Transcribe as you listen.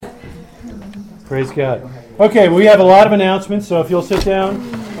Praise God. Okay, we have a lot of announcements, so if you'll sit down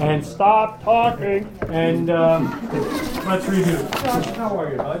and stop talking, and let's review. Josh, how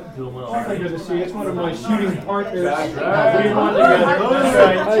are you, bud? Doing well. Awfully good to see you. It's one of my shooting partners. We won together.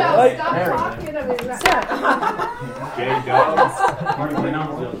 That's right.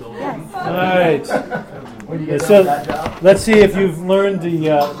 All right. So let's see if you've learned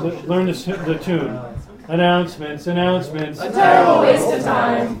the tune. Announcements. A terrible waste of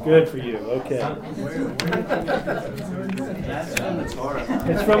time. Good for you. Okay.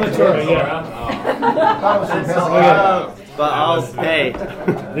 It's from the Torah, yeah. But I'll pay.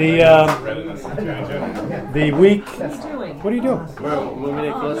 The week. What are you doing? We're moving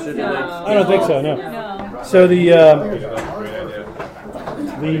it closer to next. I don't think so. No. So the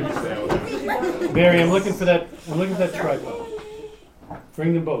Barry, I'm looking for that tripod.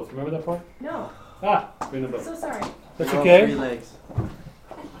 Bring them both. Remember that part? No. Bring them both. So sorry. That's okay. 3 legs.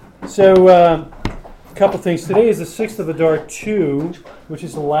 So, a couple things. Today is the 6th of Adar 2, which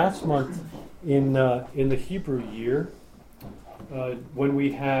is the last month in the Hebrew year, when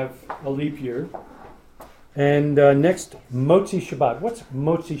we have a leap year. And next, Motzi Shabbat. What's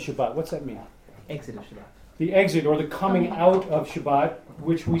Motzi Shabbat? What's that mean? Exit of Shabbat. The exit, or the coming out of Shabbat,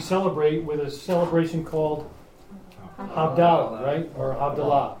 which we celebrate with a celebration called Havdalah, right? Or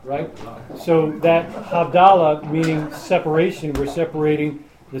Havdalah, right? So that Havdalah, meaning separation, we're separating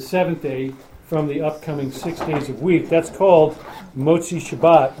the 7th day from the upcoming 6 days of week. That's called Motzi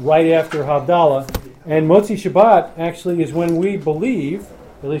Shabbat, right after Havdalah. And Motzi Shabbat actually is when we believe,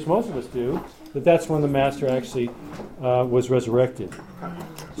 at least most of us do, that that's when the Master actually was resurrected.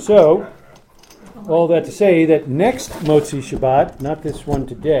 So, all that to say that next Motzi Shabbat, not this one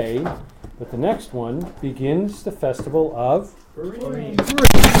today, but the next one begins the festival of Purim.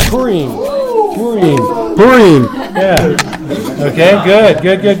 Yeah. Okay,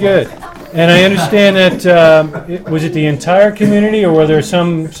 good. And I understand that, was it the entire community or were there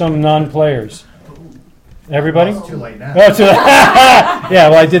some non-players? Everybody? It's too late now. Oh, too late. Yeah,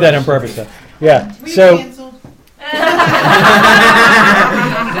 well, I did that on purpose. Though. Yeah. So. I'm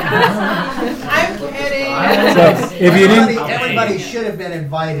kidding. So if you didn't, everybody should have been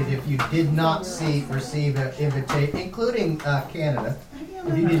invited. If you did not receive an invitation, including Canada,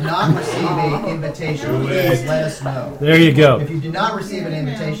 if you did not receive an invitation, please let us know. There you go. If you did not receive an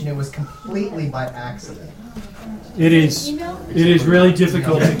invitation, it was completely by accident. It is really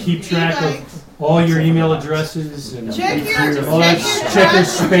difficult to keep track of all your email addresses and check your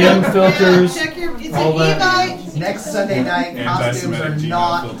spam filters. All that. Next Sunday night, costumes are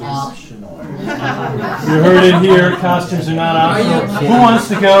not optional. You heard it here. Costumes are not optional. Who wants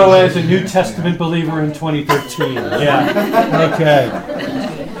to go as a New Testament believer in 2013? Yeah. Okay.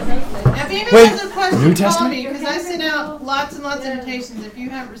 If anyone has a question, New call Testament? me because I send out lots and lots of invitations. If you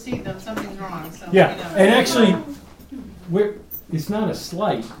haven't received them, something's wrong. So yeah, and actually, it's not a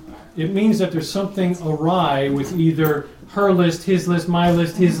slight. It means that there's something awry with either her list, his list, my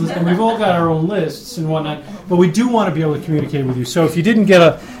list, his list, and we've all got our own lists and whatnot, but we do want to be able to communicate with you. So if you didn't get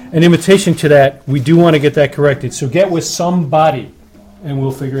an invitation to that, we do want to get that corrected. So get with somebody, and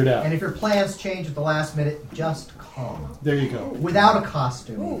we'll figure it out. And if your plans change at the last minute, just come. There you go. Without a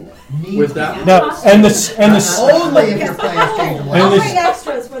costume. Only if your plans change at the last minute. I'll bring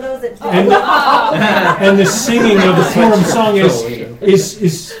extras for those that do. And the singing of the Purim song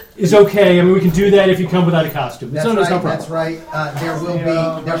is okay. I mean, we can do that if you come without a costume. That's right. That's right. There will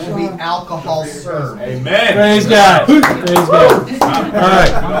be alcohol served. Amen. Praise God. Praise God. All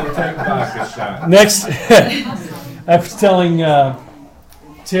right. Next, I was telling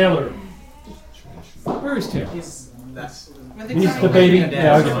Taylor. Where is Taylor? He's debating.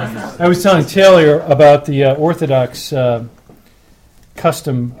 Yeah, okay. I was telling Taylor about the Orthodox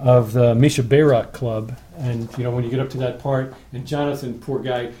custom of the Misha Bayrak Club. And, when you get up to that part, and Jonathan, poor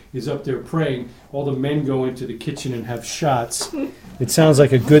guy, is up there praying, all the men go into the kitchen and have shots. It sounds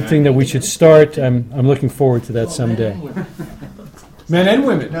like a good thing that we should start. I'm looking forward to that someday. Men and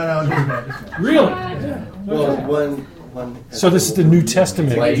women? No. Really? Yeah. Well, one. So this is the New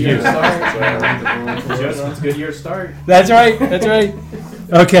Testament. It's a good year start. That's right.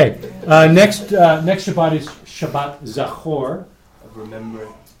 Okay. Next Shabbat is Shabbat Zachor. Remember.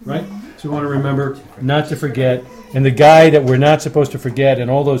 Right? So we want to remember not to forget. And the guy that we're not supposed to forget, and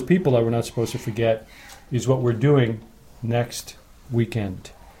all those people that we're not supposed to forget, is what we're doing next weekend.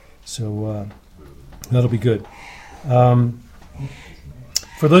 So that'll be good. For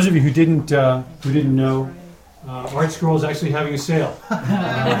those of you who didn't know, Art Scroll is actually having a sale.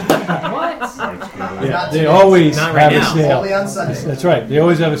 What? Yeah, they always have a sale. Only on Sunday. That's right. They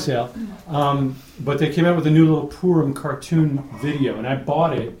always have a sale. But they came out with a new little Purim cartoon video, and I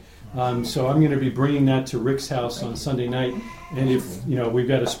bought it So I'm going to be bringing that to Rick's house on Sunday night. And if we've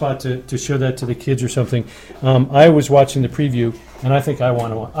got a spot to show that to the kids or something. I was watching the preview, and I think I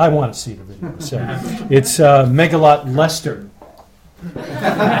want to see the video. So it's Megalot Lester.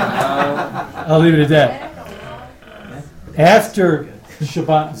 I'll leave it at that. After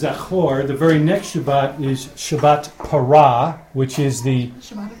Shabbat Zachor, the very next Shabbat is Shabbat Parah, which is the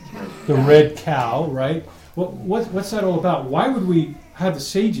red cow, right? What's that all about? Why would we have the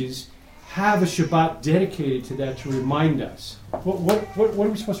sages have a Shabbat dedicated to that to remind us? What are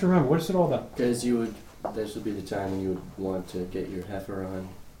we supposed to remember? What is it all about? Because this would be the time when you would want to get your heifer on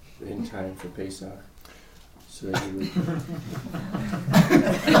in time for Pesach. So that you would. Hey,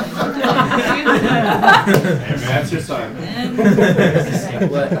 man, that's your son.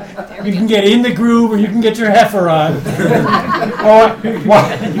 What? You can get in the groove, or you can get your heifer on.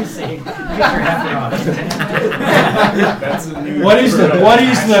 That's a new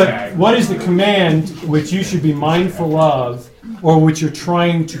What is the command which you should be mindful of, or which you're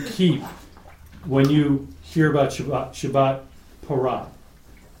trying to keep when you hear about Shabbat Parah?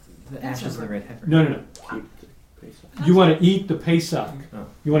 The ashes of the red heifer. No. Keep the Pesach. You want to eat the Pesach.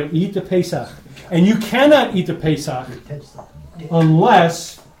 You want to eat the Pesach. And you cannot eat the Pesach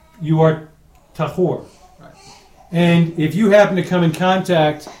unless you are tahor. And if you happen to come in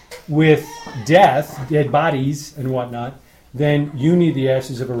contact with dead bodies and whatnot, then you need the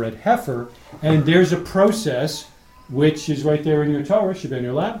ashes of a red heifer. And there's a process, which is right there in your Torah, should be in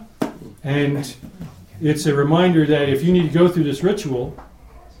your lap. And it's a reminder that if you need to go through this ritual,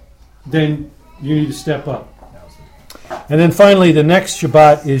 then you need to step up. And then finally, the next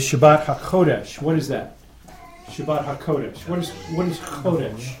Shabbat is Shabbat HaKodesh. What is that? Shabbat HaKodesh. What is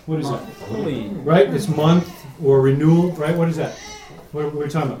Chodesh? What is that? Holy. Right? It's month or renewal, right? What is that? What are we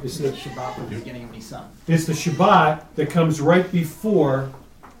talking about? It's the Shabbat from the beginning of Nisan. It's the Shabbat that comes right before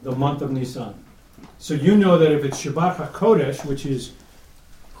the month of Nisan. So you know that if it's Shabbat HaKodesh, which is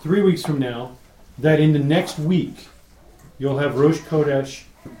 3 weeks from now, that in the next week you'll have Rosh Chodesh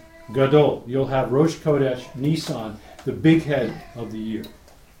Gadol. You'll have Rosh Chodesh Nisan, the big head of the year.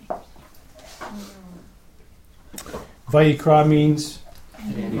 Vayikra means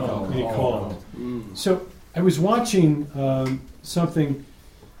he called. So I was watching something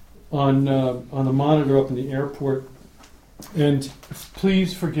on the monitor up in the airport, and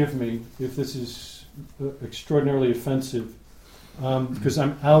please forgive me if this is extraordinarily offensive, because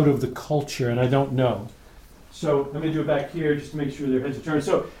I'm out of the culture and I don't know. So I'm going to do it back here just to make sure their heads are turned.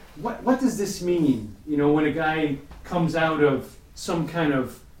 So what does this mean? When a guy comes out of some kind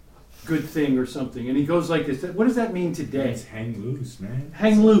of good thing or something, and he goes like this. What does that mean today? It's hang loose, man.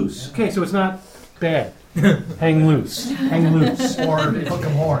 Hang loose. Yeah. Okay, so it's not bad. Hang loose. Hang loose. Or hook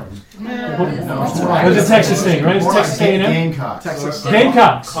 'em horns. It's a Texas thing, right? It's Texas A&M? Gamecocks.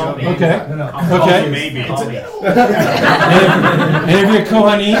 Gamecocks. Okay. Okay. Maybe. And if you're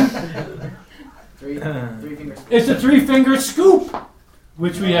Kohanim, Three fingers. it's a 3-finger scoop,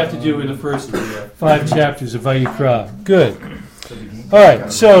 which we have to do in the first 5 chapters of Vayikra. Good. All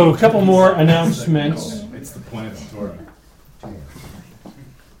right, so a couple more announcements. It's the point of the Torah.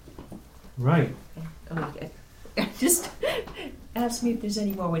 Right. Just ask me if there's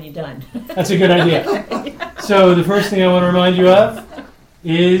any more when you're done. That's a good idea. So the first thing I want to remind you of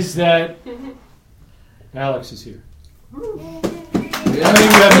is that Alex is here. I mean, you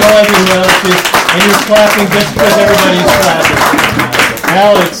have no idea who Alex is, and you're clapping just because everybody's clapping.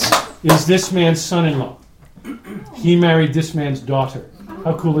 Alex is this man's son-in-law. He married this man's daughter.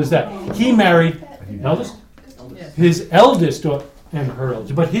 How cool is that? He married his eldest daughter, and her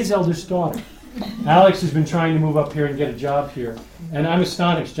eldest, but his eldest daughter. Alex has been trying to move up here and get a job here, and I'm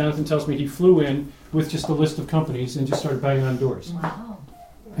astonished. Jonathan tells me he flew in with just a list of companies and just started banging on doors. Wow.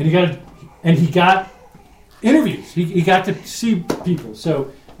 And he got interviews. He got to see people.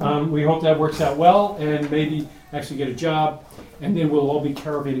 So we hope that works out well, and maybe actually get a job. And then we'll all be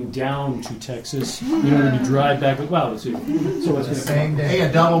caravanning down to Texas in order to drive back. Well, let's see. So what's going to Same day. Hey,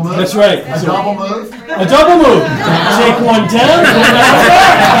 a double move. That's right. A double move. A double move. Take one down. One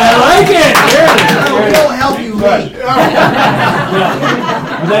back. I like it. There it is. We'll help you lead.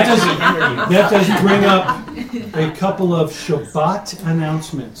 But that does bring up a couple of Shabbat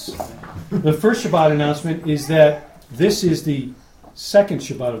announcements. The first Shabbat announcement is that this is the second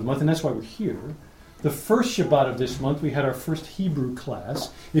Shabbat of the month, and that's why we're here. The first Shabbat of this month, we had our first Hebrew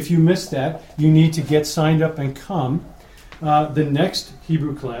class. If you missed that, you need to get signed up and come. The next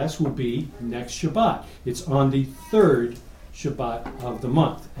Hebrew class will be next Shabbat. It's on the third Shabbat of the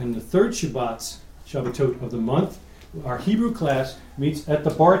month. And the third Shabbatot of the month, our Hebrew class meets at the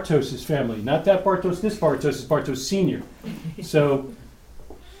Bartos' family. Not that Bartos, this Bartos is Bartos Senior. So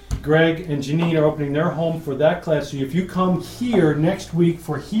Greg and Janine are opening their home for that class. So if you come here next week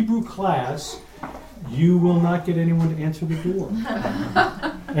for Hebrew class, you will not get anyone to answer the door.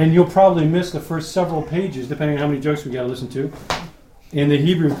 And you'll probably miss the first several pages, depending on how many jokes we got to listen to, in the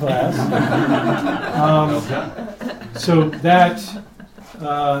Hebrew class. So that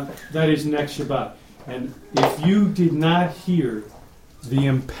is next Shabbat. And if you did not hear the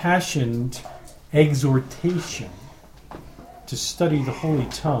impassioned exhortation to study the Holy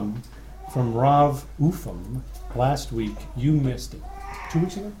Tongue from Rav Ufam last week, you missed it. 2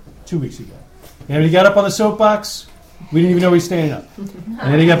 weeks ago? 2 weeks ago. And when he got up on the soapbox, we didn't even know he was standing up. And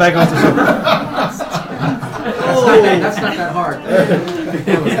then he got back off the soapbox. That's not that hard.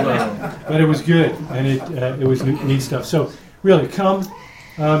 But it was good, and it was neat stuff. So really, come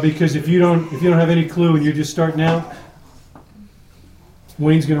because if you don't have any clue and you just start now,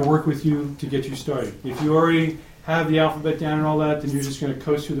 Wayne's going to work with you to get you started. If you already have the alphabet down and all that, then you're just going to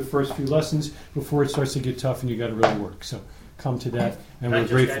coast through the first few lessons before it starts to get tough and you got to really work. So come to that, and we're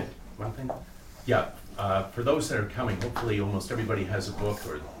grateful. One thing? Yeah, for those that are coming, hopefully almost everybody has a book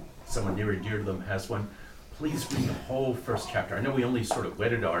or someone near and dear to them has one. Please read the whole first chapter. I know we only sort of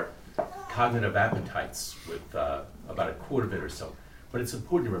whetted our cognitive appetites with about a quarter of it or so, but it's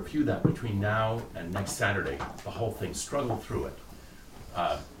important to review that between now and next Saturday, the whole thing, struggle through it.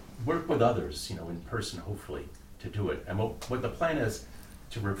 Work with others, in person, hopefully, to do it. And what the plan is,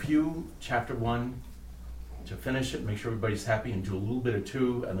 to review chapter 1, to finish it, make sure everybody's happy, and do a little bit of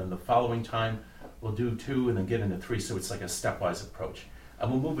 2, and then the following time we'll do 2 and then get into 3, so it's like a stepwise approach.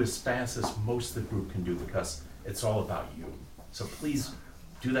 And we'll move as fast as most of the group can do because it's all about you. So please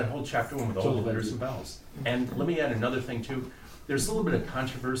do that whole chapter 1 with all the letters and vowels. And let me add another thing too. There's a little bit of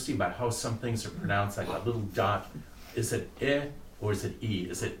controversy about how some things are pronounced, like a little dot. Is it E or is it E?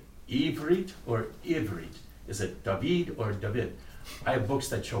 Is it Ivrit or Ivrit? Is it David or David? I have books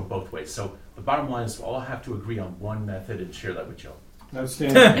that show both ways. So the bottom line is we'll all have to agree on one method and share that with Joe.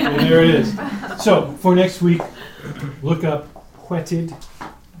 Outstanding. And there it is. So for next week, look up whetted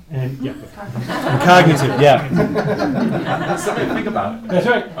and and cognitive. Yeah. Something to think about. That's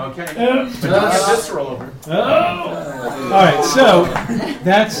right. Okay. But don't get visceral over. All right. So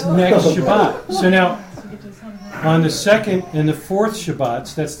that's next Shabbat. So now on the second and the fourth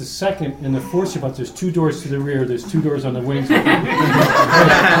Shabbats, that's the second and the fourth Shabbats. There's 2 doors to the rear. There's 2 doors on the wings.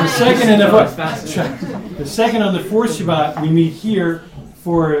 The second and the second on the fourth Shabbat, we meet here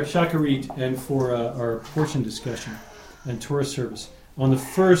for Shacharit and for our portion discussion and Torah service. On the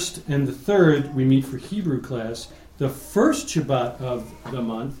first and the third, we meet for Hebrew class. The first Shabbat of the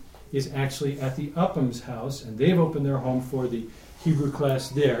month is actually at the Upham's house, and they've opened their home for the Hebrew class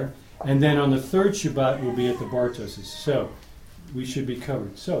there. And then on the third Shabbat, we'll be at the Bartoses. So we should be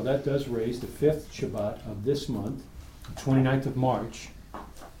covered. So that does raise the 5th Shabbat of this month, the 29th of March.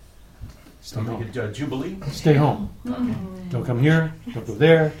 Stay home. Jubilee? Stay home. Don't come here. Don't go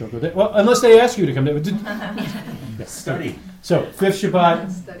there. Don't go there. Well, unless they ask you to come there. Study. So, 5th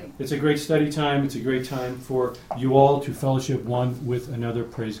Shabbat. It's a great study time. It's a great time for you all to fellowship one with another.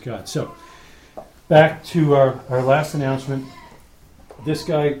 Praise God. So, back to our last announcement. This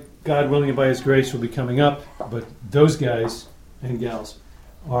guy, God willing and by His grace, will be coming up. But those guys and gals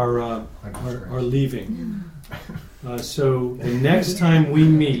are leaving. So the next time we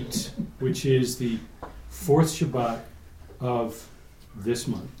meet, which is the 4th Shabbat of this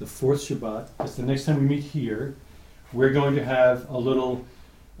month, the 4th Shabbat, that's the next time we meet here, we're going to have a little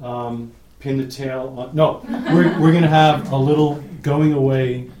pin the tail on, we're going to have a little going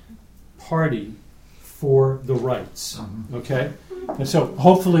away party for the rites, okay? And so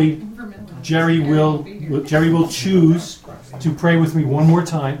hopefully Jerry will choose to pray with me one more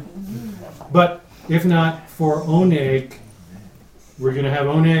time, but if not, for Oneg, we're going to have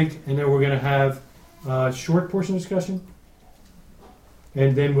Oneg, and then we're going to have a short portion discussion,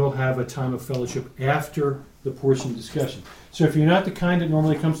 and then we'll have a time of fellowship after the portion discussion. So if you're not the kind that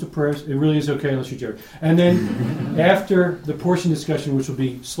normally comes to prayers, it really is okay unless you're Jerry. And then after the portion discussion, which will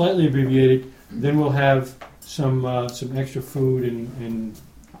be slightly abbreviated, then we'll have some extra food and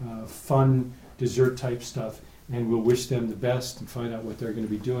fun dessert type stuff. And we'll wish them the best and find out what they're going to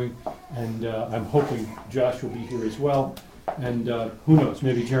be doing. And I'm hoping Josh will be here as well. And who knows,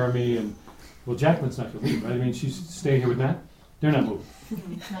 maybe Jeremy and... Well, Jacqueline's not going to leave, right? I mean, she's staying here with Matt? They're not moving.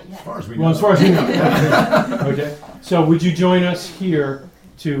 Not yet. As far as we know. Well, as far as we know. Okay. So would you join us here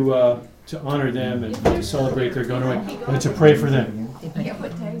to honor them and to celebrate their going away and to pray for them?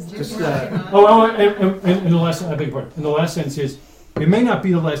 Just, And the last, I beg your pardon. And the last sentence is, it may not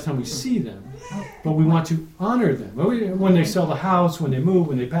be the last time we see them, but we want to honor them. When they sell the house, when they move,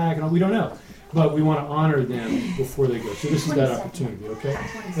 when they pack, and all, we don't know. but we want to honor them before they go. So this is that opportunity, okay?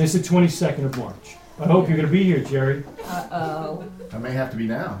 And it's the 22nd of March. I hope you're going to be here, Jerry. Uh-oh. I may have to be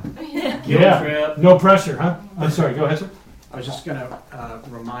now. Yeah, no pressure, huh? I'm sorry, go ahead, sir. I was just going to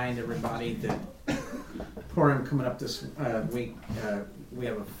remind everybody that Purim coming up this week, we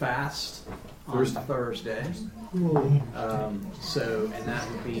have a fast on Thursday. And that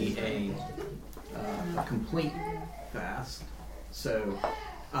would be a complete fast. So,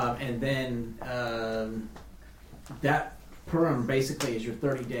 and then that Purim basically is your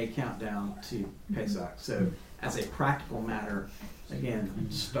 30-day countdown to Pesach. So, as a practical matter, again,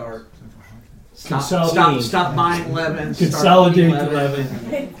 stop buying leaven. Consolidate start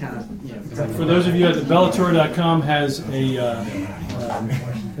leaven. Kind of, For those of you at the Bellator.com has a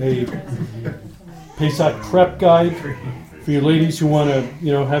Pesach prep guide for you ladies who want to,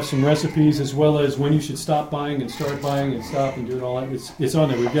 have some recipes, as well as when you should stop buying and start buying and stop and doing all that. It's on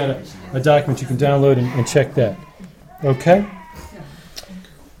there. We've got a document you can download and check that. Okay?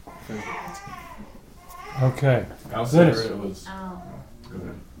 Okay. Glynis. It was.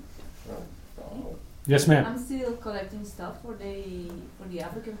 Yes, ma'am. I'm still collecting stuff for the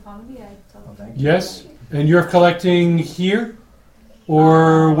African family. Yes? And you're collecting here?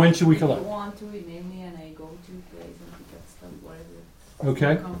 Or when should we collect? If you want to email me and I go to place and pick up stuff, whatever.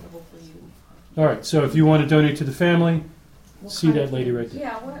 Okay. Comfortable for you. All right. So if you want to donate to the family, see that lady right there.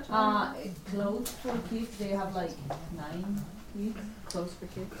 Yeah. Clothes for kids. They have like 9 kids. Clothes for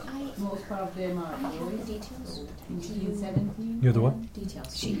kids. Most part of them are boys. Details. 15, 17. You're the what?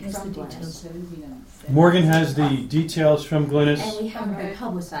 Details. She has the Some boys, details. 17 and 17. Morgan has the details from And Glynis. we haven't been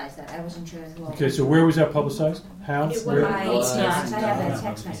publicized that. I wasn't sure as well. Okay, so where was that publicized? How? It was Where? I have a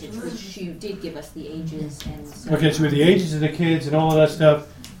text message which she did give us the ages and so. Okay, so with the ages of the kids and all of that stuff,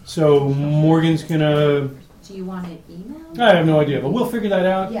 so Morgan's gonna. Do you want it emailed? I have no idea, but we'll figure that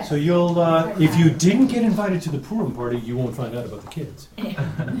out. Yes. So you'll, if you didn't get invited to the Purim party, you won't find out about the kids.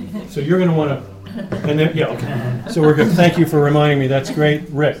 So you're gonna want to, and then okay. So we're good. Thank you for reminding me. That's great,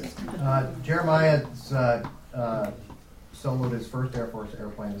 Rick. Jeremiah's soloed his first Air Force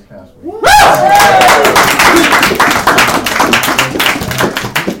airplane this past week.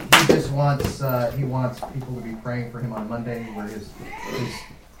 He wants people to be praying for him on Monday, where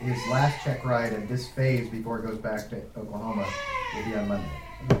his last check ride at this phase before it goes back to Oklahoma will be on Monday.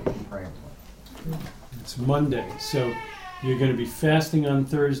 Be praying for him. It's Monday, so you're going to be fasting on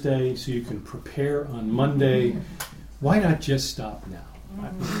Thursday, so you can prepare on Monday. Why not just stop now?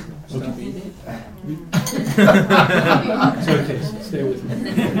 Okay. It's okay, stay with me.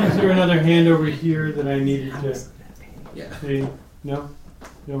 Is there another hand over here that I needed to see? No?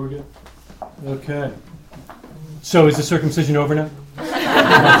 No, we're good? Okay. So is the circumcision over now?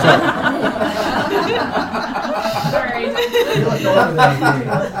 Sorry.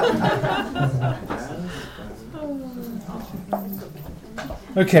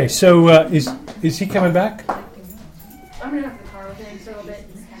 Okay, so is he coming back? I'm gonna have the car over there in a little bit.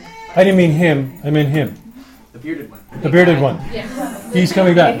 I didn't mean him. I meant him. The bearded one. The bearded one. Yes. He's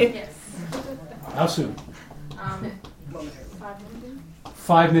coming back. Yes. How soon? 5 minutes.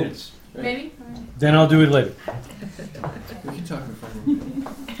 5 minutes. Maybe. Then I'll do it later. We can talk in front of him.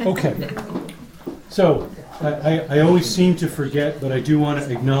 Okay. So I always seem to forget, but I do want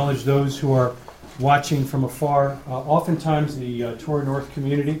to acknowledge those who are watching from afar. Oftentimes the Torah North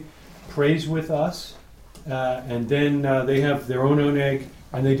community prays with us, and then they have their own egg,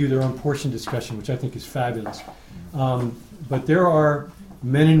 and they do their own portion discussion, which I think is fabulous. But there are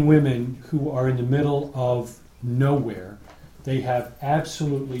men and women who are in the middle of nowhere. They have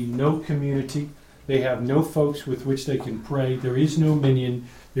absolutely no community. They have no folks with which they can pray. There is no minyan.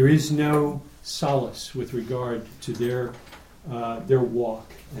 There is no solace with regard to their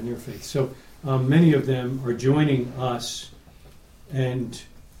walk and their faith. So many of them are joining us, and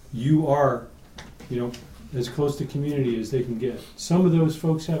you are, as close to community as they can get. Some of those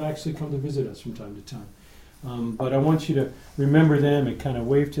folks have actually come to visit us from time to time. But I want you to remember them and kind of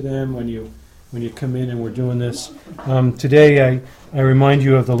wave to them when you come in and we're doing this. Today I remind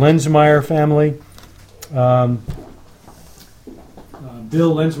you of the Lensmeyer family.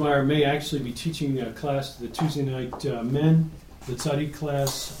 Bill Lensmeyer may actually be teaching a class to the Tuesday night men, the Tzaddik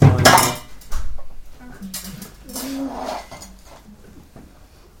class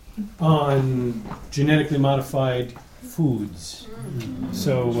on genetically modified foods.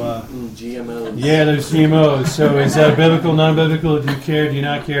 So GMOs. Yeah, there's GMOs. So is that biblical, non-biblical? Do you care? Do you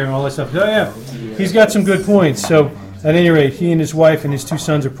not care? And all that stuff. Oh yeah, he's got some good points. So at any rate, he and his wife and his 2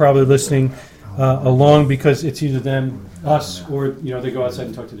 sons are probably listening along, because it's either them, us, or they go outside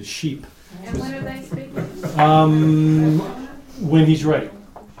and talk to the sheep. And when are they speaking? When he's ready.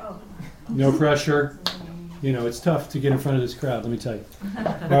 No pressure. You know, it's tough to get in front of this crowd, let me tell you.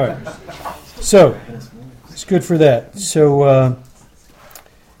 All right. So, it's good for that. So,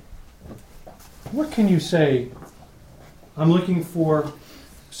 what can you say? I'm looking for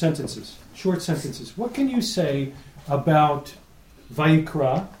sentences, short sentences. What can you say about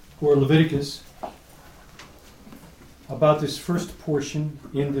Vayikra, or Leviticus, about this first portion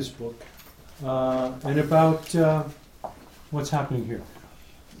in this book, and about what's happening here?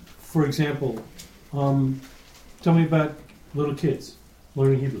 For example, tell me about little kids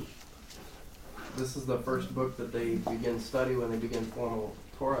learning Hebrew. This is the first book that they begin study when they begin formal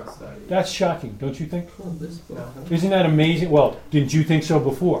Torah study. That's shocking, don't you think? No. Isn't that amazing? Well, didn't you think so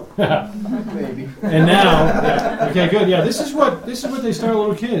before? Maybe. And now, yeah, okay, good. Yeah, this is what they start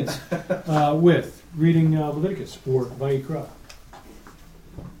little kids with, reading Leviticus or Vayikra.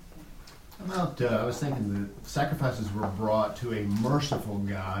 About, I was thinking the sacrifices were brought to a merciful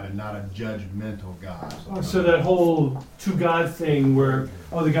God and not a judgmental God. So that whole to God thing where,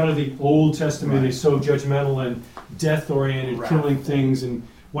 the God of the Old Testament is so judgmental and death-oriented, killing things and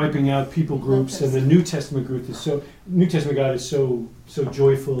wiping out people groups, and the New Testament God is so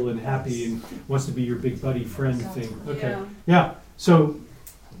joyful and happy and wants to be your big buddy friend thing. Okay. Yeah. So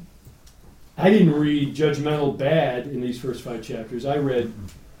I didn't read judgmental bad in these first 5 chapters. I read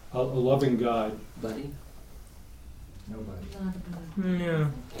a loving God. Buddy? Nobody. No.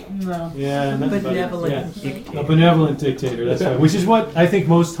 Yeah, not Benevolent dictator. A benevolent dictator, that's right. Which is what I think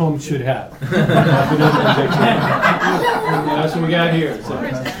most homes should have. A benevolent dictator. Yeah, that's what we got here. So,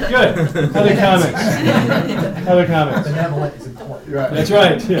 good. Other comments? Benevolent is important. Right. That's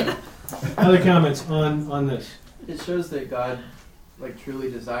right. Yeah. Other comments on this? It shows that God truly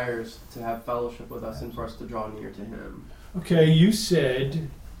desires to have fellowship with us and for us to draw near to Him. Okay, you said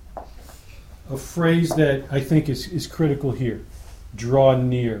a phrase that I think is critical here. Draw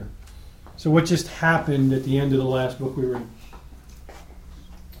near. So what just happened at the end of the last book we were in?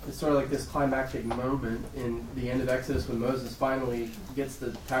 It's sort of like this climactic moment in the end of Exodus when Moses finally gets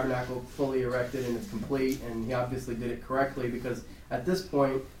the tabernacle fully erected and it's complete, and he obviously did it correctly because at this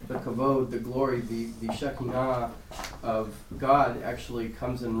point the kavod, the glory, the Shekinah of God actually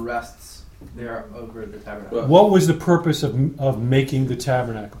comes and rests there over the tabernacle. What was the purpose of making the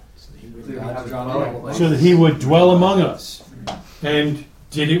tabernacle? So So that He would dwell among us. And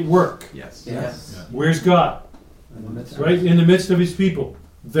did it work? Yes. Yes. Where's God? Right in the midst of His people.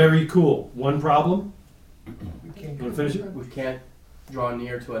 Very cool. One problem? You want to finish it? We can't draw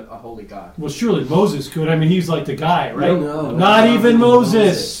near to a holy God. Well, surely Moses could. I mean, he's like the guy, right? No, not even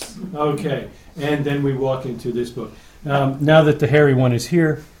Moses. Okay. And then we walk into this book. Now that the hairy one is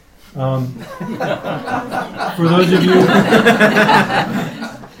here, for those of you...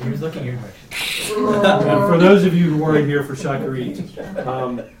 He was looking your direction. For those of you who weren't here for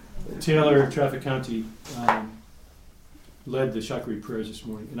Shacharit, Taylor, Traffic County, led the Shacharit prayers this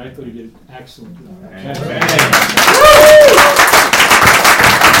morning, and I thought he did an excellent job.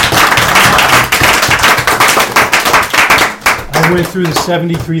 I went through the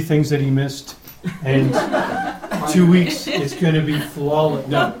 73 things that he missed, and 2 weeks it's going to be flawless.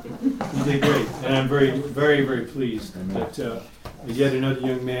 No, he did great, and I'm very, very, very pleased that yet another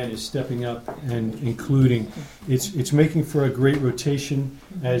young man is stepping up and including. It's making for a great rotation,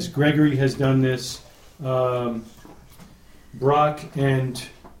 as Gregory has done this. Brock and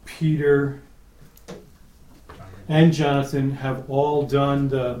Peter and Jonathan have all done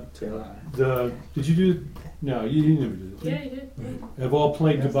the. Did you do? No, you didn't ever do it. Yeah, you did. Have all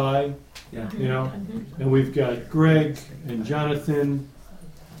played goodbye. Yeah. You know, and we've got Greg and Jonathan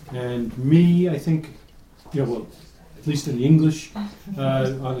and me. I think. Well, at least in the English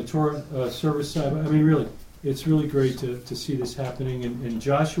on the Torah service side. I mean, really, it's really great to see this happening. And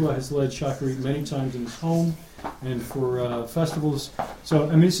Joshua has led Shacharit many times in his home and for festivals. So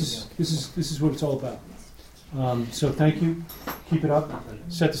I mean, this is what it's all about. So thank you. Keep it up.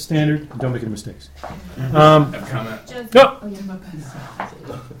 Set the standard. Don't make any mistakes. Have a comment? No. Oh, yeah,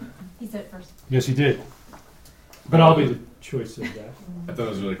 he said it first. Yes, he did. But I'll be the choice of that. I thought it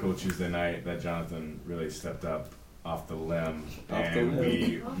was really cool Tuesday night that Jonathan really stepped up off the limb, Off the and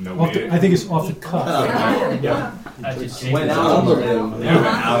limb. I think it's off the cuff. Yeah. Went out on the limb. Yeah, went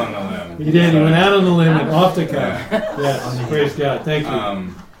out on the limb. He did. He went out on the limb and off the cuff. Yes. Praise God. Thank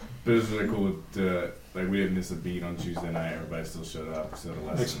you. But it was really cool to, we didn't miss a beat on Tuesday night. Everybody still showed up, still had a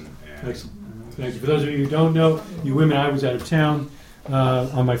lesson. Excellent. Thank you. For those of you who don't know, you women, I was out of town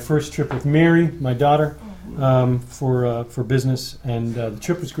on my first trip with Mary, my daughter, for business, and the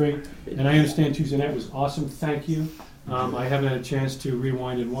trip was great. And I understand Tuesday night was awesome. Thank you. I haven't had a chance to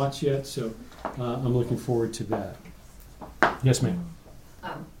rewind and watch yet, so I'm looking forward to that. Yes, ma'am.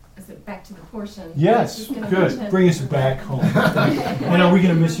 is it back to the portion? Yes, Just gonna good. mention- Bring us back home. And are we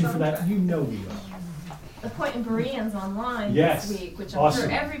going to miss you for that? You know we are. The Point in Bereans online Yes. this week, which I'm Awesome.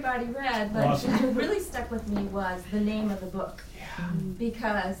 sure everybody read, but Awesome. what really stuck with me was the name of the book.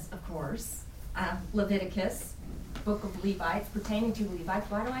 Because, of course, Leviticus, Book of Levites, pertaining to Levites.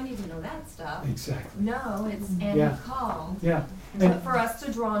 Why do I need to know that stuff? Exactly. No, it's and Yeah. called Yeah. but for us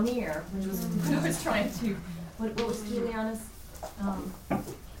to draw near, which was what I was trying to. What was Juliana's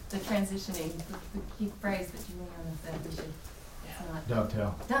the transitioning, the key phrase that Juliana said we should. It's not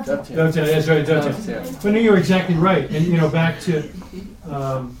Dovetail. Dovetail. Dovetail, that's right, dovetail. But no, you're exactly right. And back to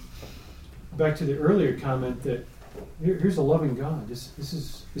the earlier comment that here's a loving God. This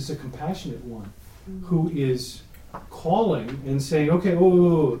is a compassionate one who is calling and saying, okay,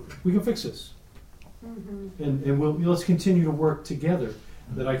 we can fix this. And let's continue to work together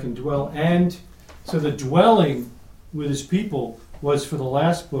that I can dwell. And so the dwelling with his people was for the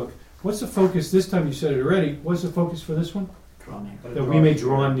last book. What's the focus this time? You said it already. What's the focus for this one? Draw near. That we may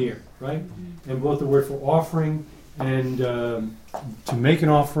draw near, right? And both the word for offering and to make an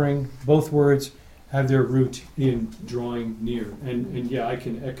offering, both words have their root in drawing near. And yeah, I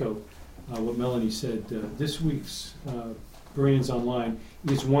can echo what Melanie said. This week's Bereans Online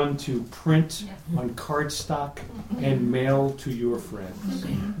is one to print on cardstock and mail to your friends.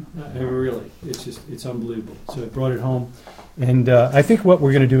 And really, it's unbelievable. So it brought it home. And I think what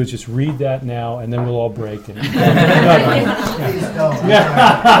we're going to do is just read that now, and then we'll all break. And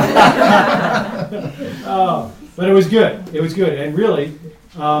oh, but it was good. It was good. And really,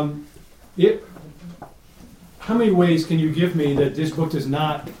 how many ways can you give me that this book does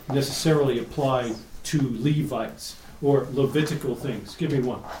not necessarily apply to Levites or Levitical things? Give me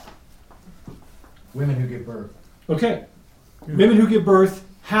one. Women who give birth. Okay. Women who give birth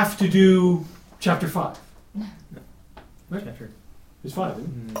have to do chapter 5. Right? It's 5,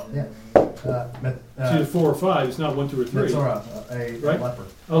 isn't it? Yeah. It's either 4 or 5. It's not 1, 2, or 3. Metzora, a right? leper.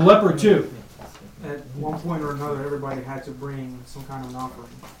 A leper too. At one point or another, everybody had to bring some kind of an offering.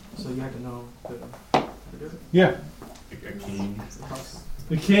 So you had to know to do it. Yeah. A king.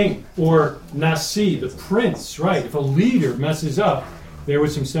 The king, or Nasi, the prince, right? If a leader messes up, there were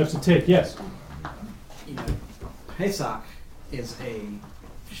some steps to take. Yes? Pesach is a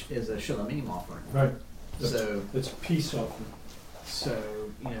Shalomim offering. Right. So it's peace offering. So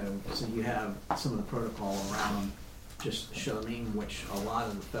so you have some of the protocol around just Shalomim, which some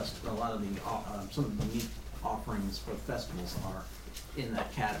of the meat offerings for festivals are in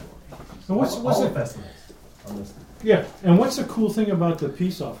that category. And what's all the festivals are listed. Yeah, and what's the cool thing about the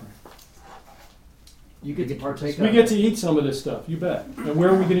peace offering? You get to partake. We get to eat some of this stuff. You bet. And where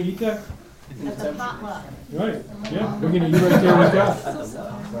are we going to eat that? At the potluck. Right. Yeah, we're going to eat right there with God.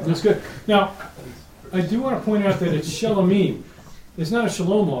 That's good. Now, I do want to point out that it's Shalomim. It's not a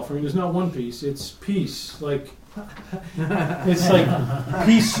shalom offering. There's not one piece. It's peace. It's like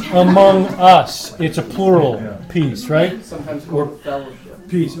peace among us. It's a plural peace, right? Sometimes called fellowship.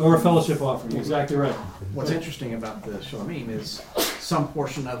 Peace, or a fellowship offering. Exactly right. What's interesting about the Shalomim is some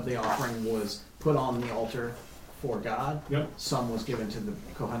portion of the offering was put on the altar for God. Yep. Some was given to the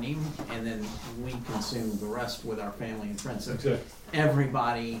Kohanim, and then we consumed the rest with our family and friends. So exactly.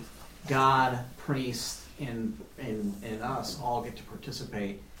 Everybody, God, priest, and us all get to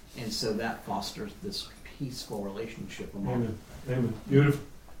participate, and so that fosters this peaceful relationship among Amen. Amen. Beautiful.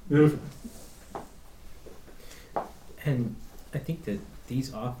 Beautiful. And I think that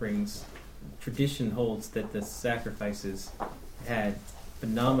these offerings, tradition holds that the sacrifices had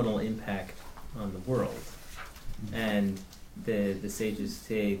phenomenal impact on the world. And the sages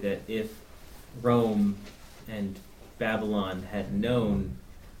say that if Rome and Babylon had known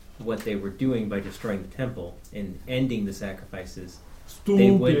what they were doing by destroying the temple and ending the sacrifices,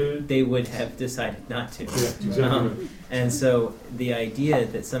 they would have decided not to. Yeah, exactly right. And so the idea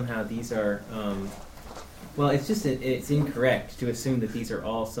that somehow these are, it's incorrect to assume that these are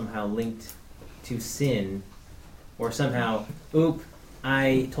all somehow linked to sin, or somehow,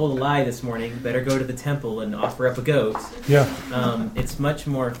 I told a lie this morning, better go to the temple and offer up a goat. Yeah. It's much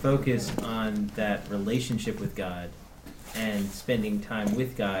more focused on that relationship with God and spending time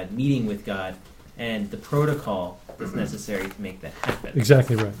with God, meeting with God, and the protocol that's necessary to make that happen.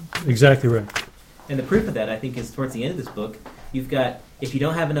 Exactly right. Exactly right. And the proof of that, I think, is towards the end of this book. You've got, if you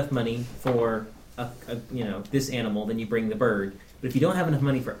don't have enough money for this animal, then you bring the bird. But if you don't have enough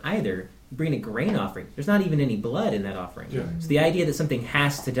money for either, you bring a grain offering. There's not even any blood in that offering. Yeah. So the idea that something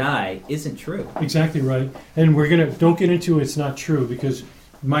has to die isn't true. Exactly right. And don't get into it's not true, because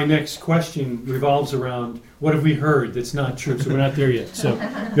my next question revolves around what have we heard that's not true. So we're not there yet. So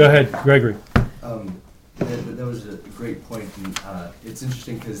go ahead, Gregory. That was a great point. And, it's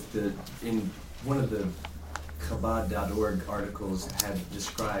interesting because in one of the Chabad.org articles had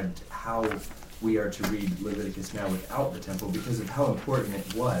described how we are to read Leviticus now without the temple because of how important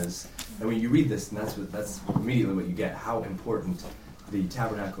it was. And when you read this, and that's immediately what you get, how important the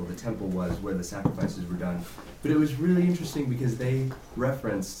tabernacle, the temple was, where the sacrifices were done. But it was really interesting because they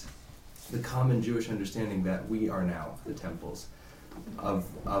referenced the common Jewish understanding that we are now the temples of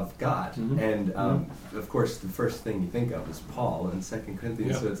God. Mm-hmm. And of course, the first thing you think of is Paul in 2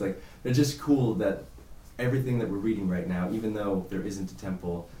 Corinthians. Yeah. So it's like, they're just cool that everything that we're reading right now, even though there isn't a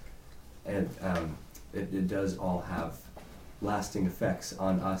temple, and it does all have lasting effects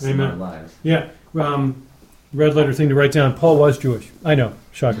on us and our lives. Yeah. Red letter thing to write down. Paul was Jewish. I know.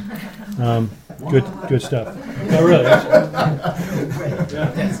 Shocker. Good stuff. No, really. Yeah.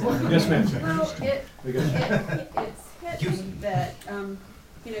 Yes, ma'am. Well, it's hit me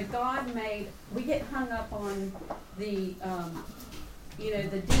that God made. We get hung up on the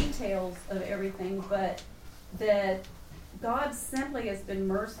the details of everything, but that God simply has been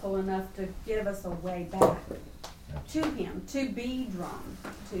merciful enough to give us a way back to Him, to be drawn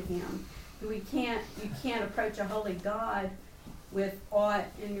to Him. You can't approach a holy God with aught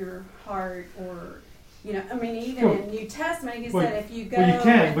in your heart, or even in New Testament He said if you go you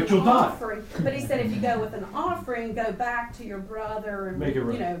can, with but you'll an die. offering, but He said if you go with an offering, go back to your brother and make it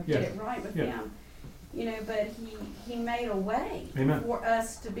right. get it right with him. But He made a way Amen. for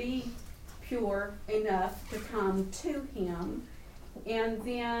us to be pure enough to come to Him, and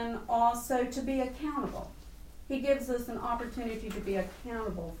then also to be accountable. He gives us an opportunity to be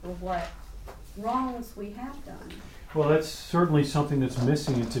accountable for what wrongs we have done. Well, that's certainly something that's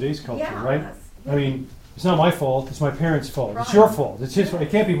missing in today's culture, Yeah, right? yeah. I mean, it's not my fault. It's my parents' fault. It's Right. your fault. It's his fault. It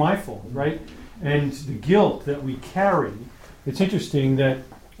can't be my fault, right? And the guilt that we carry. It's interesting that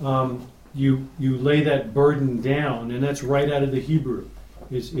you lay that burden down, and that's right out of the Hebrew,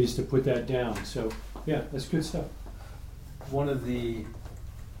 is to put that down. So, yeah, that's good stuff. One of the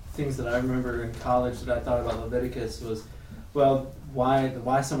things that I remember in college that I thought about Leviticus was, well,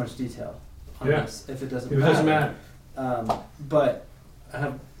 why so much detail on this if it doesn't matter? It doesn't matter. But I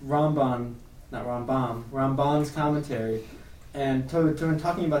have Ramban's commentary, and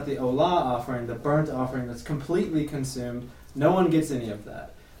talking about the Olah offering, the burnt offering that's completely consumed, no one gets any of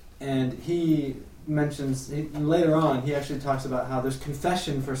that. And he mentions, later on, he actually talks about how there's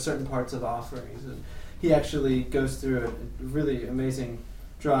confession for certain parts of offerings. And he actually goes through a really amazing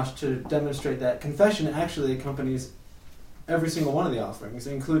drash to demonstrate that confession actually accompanies every single one of the offerings,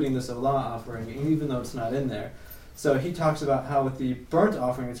 including this Olah offering, even though it's not in there. So he talks about how with the burnt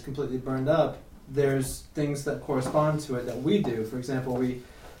offering, it's completely burned up, there's things that correspond to it that we do. For example, we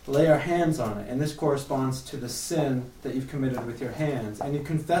lay our hands on it, and this corresponds to the sin that you've committed with your hands, and you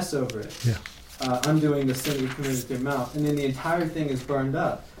confess over it, undoing the sin that you've committed with your mouth, and then the entire thing is burned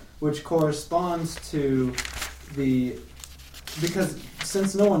up, which corresponds to because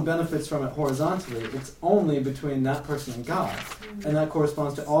since no one benefits from it horizontally, it's only between that person and God, and that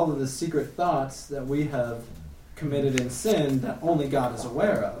corresponds to all of the secret thoughts that we have committed in sin that only God is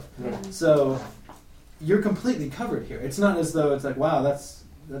aware of. So you're completely covered here. It's not as though it's like, wow, that's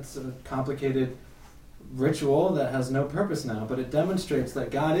a complicated ritual that has no purpose now, but it demonstrates that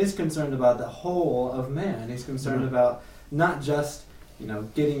God is concerned about the whole of man. He's concerned about not just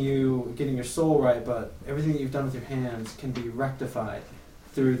getting your soul right, but everything that you've done with your hands can be rectified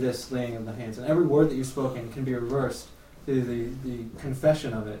through this laying of the hands, and every word that you've spoken can be reversed through the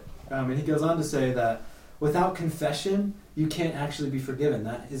confession of it. And he goes on to say that without confession, you can't actually be forgiven.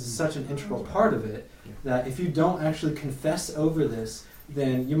 That is such an integral part of it that if you don't actually confess over this,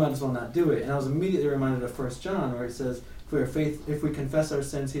 then you might as well not do it. And I was immediately reminded of 1 John, where it says, if we confess our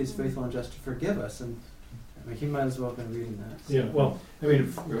sins, He is faithful and just to forgive us. And he might as well have been reading that. So. Yeah. Well,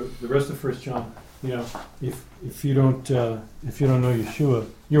 the rest of 1 John, if you don't know Yeshua,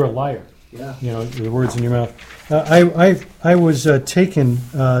 you're a liar. Yeah. The words in your mouth. I was taken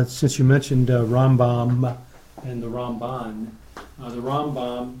since you mentioned Rambam and the Ramban. The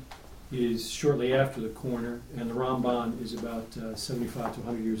Rambam is shortly after the corner, and the Ramban is about 75 to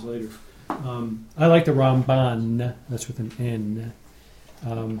 100 years later. I like the Ramban. That's with an N.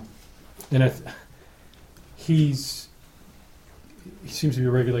 And he seems to be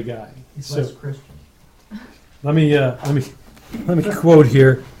a regular guy. He's less Christian. Let me quote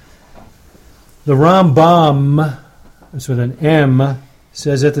here. The Rambam, that's with an M,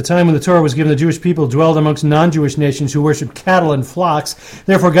 says, at the time when the Torah was given, the Jewish people dwelled amongst non-Jewish nations who worshipped cattle and flocks.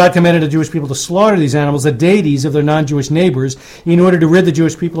 Therefore, God commanded the Jewish people to slaughter these animals, the deities of their non-Jewish neighbors, in order to rid the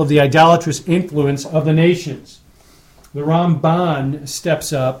Jewish people of the idolatrous influence of the nations. The Ramban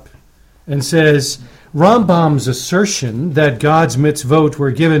steps up and says, Rambam's assertion that God's mitzvot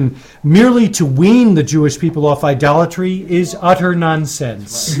were given merely to wean the Jewish people off idolatry is utter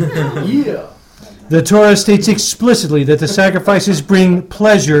nonsense. Yeah. The Torah states explicitly that the sacrifices bring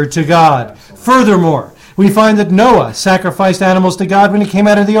pleasure to God. Furthermore, we find that Noah sacrificed animals to God when he came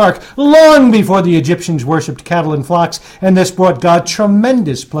out of the ark, long before the Egyptians worshipped cattle and flocks, and this brought God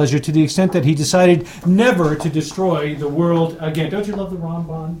tremendous pleasure to the extent that he decided never to destroy the world again. Don't you love the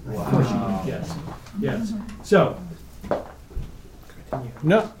Ramban? Wow. Of course you do. Yes. Yes. So,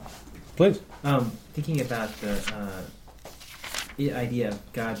 no, please. Thinking about the idea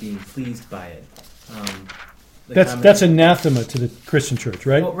of God being pleased by it. That's anathema to the Christian church,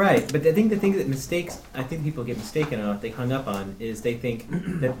 right? Well, right, but I think the thing that I think people get mistaken on, what they hung up on, is they think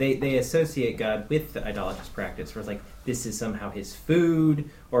that they associate God with the idolatrous practice, where it's like this is somehow his food,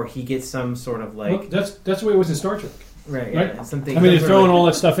 or he gets some sort of like. Well, that's the way it was in Star Trek. Right. Right? Yeah, something. I mean, they're throwing all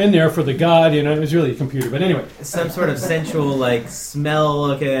that stuff in there for the God, it was really a computer. But anyway. Some sort of sensual,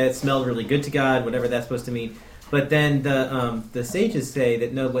 smell, okay, it smelled really good to God, whatever that's supposed to mean. But then the sages say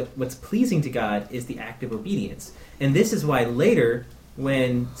that no, what's pleasing to God is the act of obedience. And this is why later,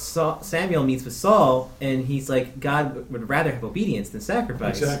 when Samuel meets with Saul, and he's like, God would rather have obedience than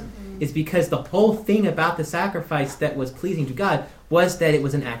sacrifice. Exactly. It's because the whole thing about the sacrifice that was pleasing to God was that it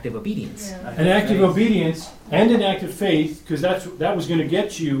was an act of obedience. Yeah. An act of obedience and an act of faith, because that was going to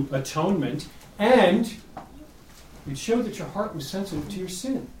get you atonement, and it showed that your heart was sensitive to your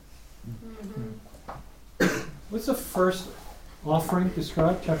sin. Mm-hmm. What's the first offering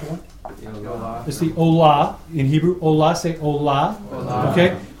described? Chapter 1? It's the Olah. In Hebrew, Olah, say Olah.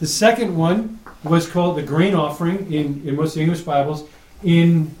 Okay. The second one was called the grain offering in most English Bibles.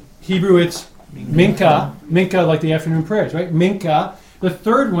 In Hebrew, it's Mincha. Mincha, like the afternoon prayers, right? Mincha. The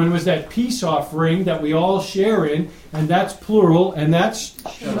third one was that peace offering that we all share in, and that's plural, and that's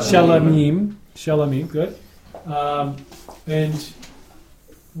Shelamim. Shelamim, good. And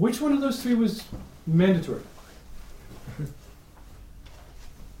which one of those three was mandatory?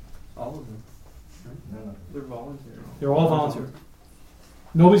 All of them. No. They're voluntary. They're all voluntary.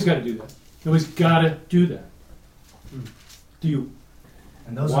 Nobody's got to do that. Nobody's got to do that. Do you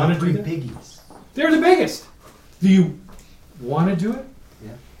And those want are to the do three that? biggies. They're the biggest. Do you want to do it?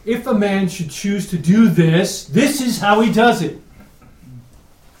 Yeah. If a man should choose to do this, this is how he does it.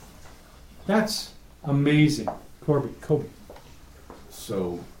 That's amazing. Kobe.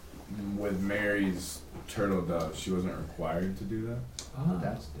 So, with Mary's turtle dove, she wasn't required to do that?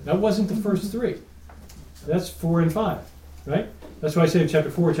 That wasn't the first three. That's 4 and 5, right? That's why I say in chapter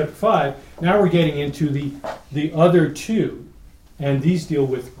 4 and chapter 5. Now we're getting into the other two, and these deal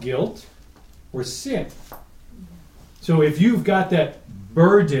with guilt or sin. So if you've got that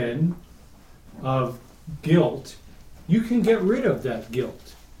burden of guilt, you can get rid of that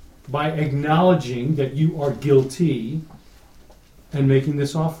guilt by acknowledging that you are guilty and making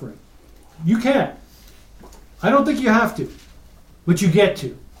this offering. You can. I don't think you have to, but you get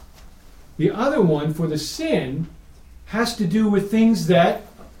to. The other one, for the sin, has to do with things that,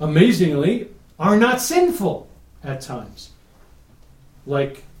 amazingly, are not sinful at times,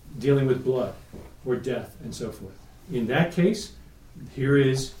 like dealing with blood or death and so forth. In that case, here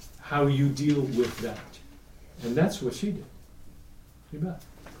is how you deal with that. And that's what she did. You bet.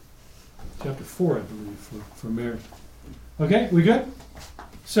 Chapter 4, I believe, for Mary. Okay, we good?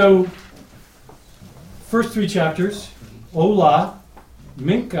 So, first 3 chapters, Olah,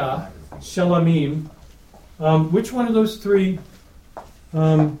 Mincha, Shelamim. Which one of those 3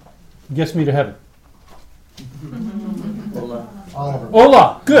 gets me to heaven? Olah. All of them.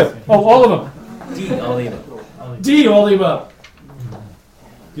 Olah, good. Oh, all of them. D, all the above. D, all the above.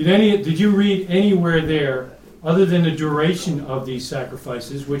 Did you read anywhere there, other than the duration of these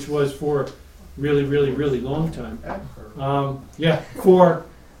sacrifices, which was for really, really, really long time? Ever.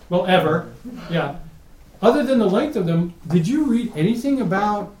 Yeah. Other than the length of them, did you read anything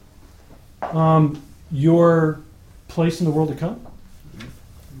about your place in the world to come?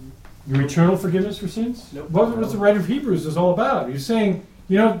 Your eternal forgiveness for sins? Nope. What was the writer of Hebrews is all about? He's saying,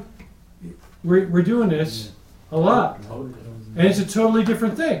 we're doing this a lot. And it's a totally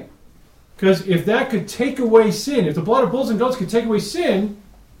different thing. Because if that could take away sin, if the blood of bulls and goats could take away sin,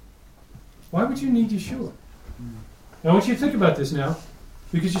 why would you need Yeshua? Now, I want you to think about this now,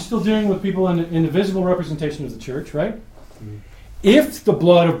 because you're still dealing with people in the visible representation of the church, right? Mm-hmm. If the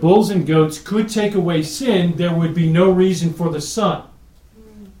blood of bulls and goats could take away sin, there would be no reason for the Son.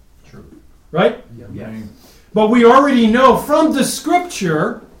 True. Right? Yes. But we already know from the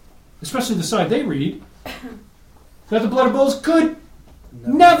Scripture, especially the side they read, that the blood of bulls could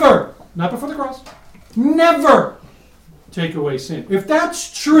never, not before the cross, never take away sin. If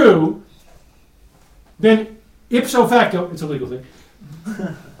that's true, then ipso facto, it's a legal thing.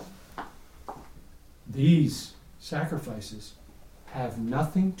 These sacrifices have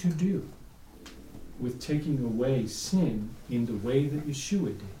nothing to do with taking away sin in the way that Yeshua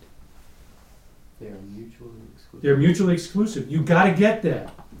did. They are mutually exclusive. They're mutually exclusive. You got to get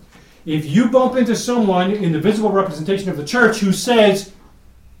that. If you bump into someone in the visible representation of the church who says,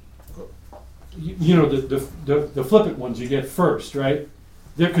 you know, the flippant ones you get first, right?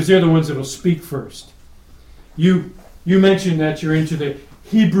 Because they're the ones that will speak first. You mentioned that you're into the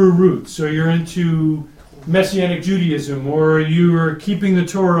Hebrew roots, or you're into Messianic Judaism, or you're keeping the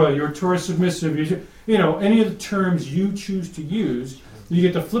Torah, you're Torah submissive, you know, any of the terms you choose to use, you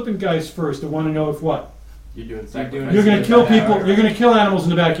get the flippant guys first that want to know if what? You're doing You're going to kill people, you're going to kill animals in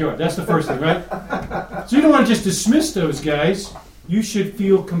the backyard. That's the first thing, right? So you don't want to just dismiss those guys. You should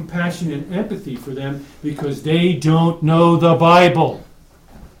feel compassion and empathy for them because they don't know the Bible.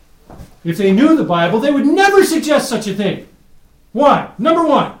 If they knew the Bible, they would never suggest such a thing. Why? Number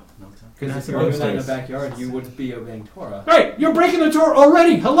one. Because if you were doing that in the backyard, you wouldn't be obeying Torah. Right, you're breaking the Torah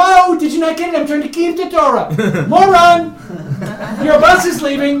already. Hello? Did you not get it? I'm trying to keep the Torah. Moron! Your bus is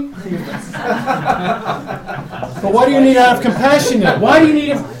leaving. But why do you need to have compassion now? Why do you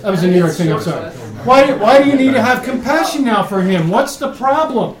need to... That was a New York thing, I'm sorry. Why do you need to have compassion now for him? What's the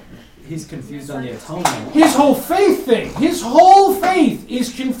problem? He's confused on the atonement. His whole faith thing, his whole faith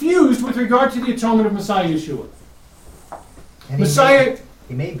is confused with regard to the atonement of Messiah Yeshua. And Messiah...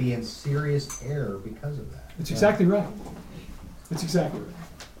 He may be in serious error because of that. That's exactly right. That's exactly right.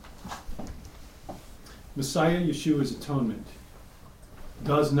 Messiah Yeshua's atonement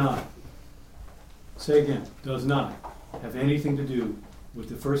does not, say again, does not have anything to do with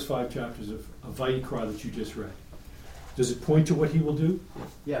the first 5 chapters of Vayikra that you just read. Does it point to what he will do?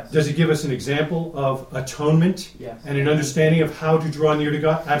 Yes. Does it give us an example of atonement Yes. and an understanding of how to draw near to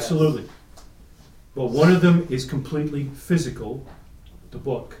God? Absolutely. Yes. But one of them is completely physical, the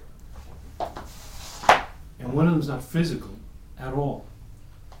book. And one of them is not physical at all.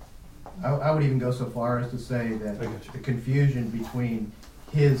 I would even go so far as to say that the confusion between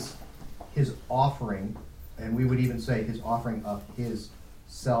his offering, and we would even say his offering of his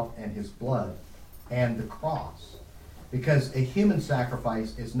self and his blood, and the cross. Because a human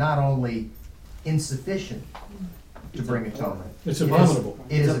sacrifice is not only insufficient to bring atonement. It's abominable.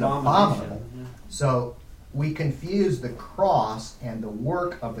 It is an abominable. So we confuse the cross and the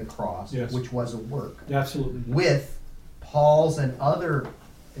work of the cross, yes, which was a work, absolutely, with Paul's and other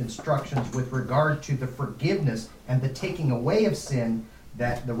instructions with regard to the forgiveness and the taking away of sin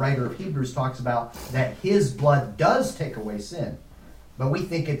that the writer of Hebrews talks about, that his blood does take away sin. But we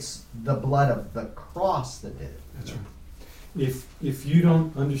think it's the blood of the cross that did it. That's right. If you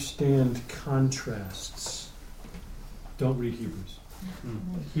don't understand contrasts, don't read Hebrews.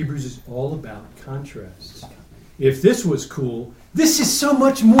 Hebrews is all about contrasts. If this was cool, this is so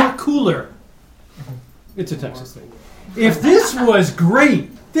much more cooler. It's a Texas thing. If this was great,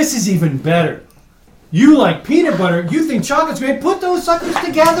 this is even better. You like peanut butter, you think chocolate's great, put those suckers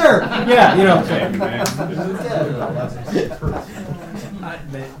together. Yeah, you know.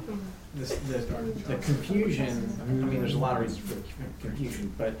 The confusion, I mean, there's a lot of reasons for the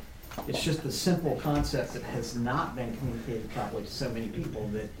confusion, but it's just the simple concept that has not been communicated properly to so many people,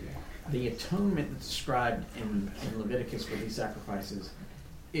 that the atonement that's described in Leviticus for these sacrifices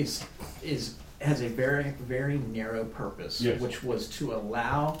has a very, very narrow purpose, yes, which was to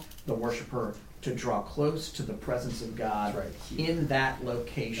allow the worshiper to draw close to the presence of God in that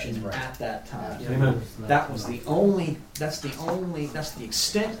location at that time. Amen. That's the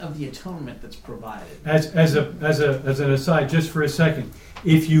extent of the atonement that's provided. As an aside, just for a second,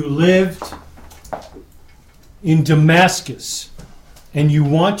 if you lived in Damascus and you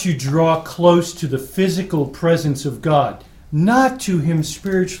want to draw close to the physical presence of God, not to him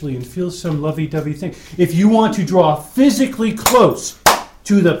spiritually and feel some lovey-dovey thing, if you want to draw physically close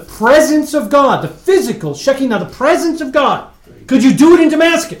to the presence of God, the physical, Shekinah, the presence of God, could you do it in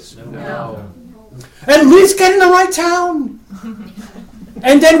Damascus? No. At least get in the right town.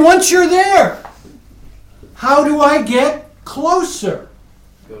 And then once you're there, how do I get closer?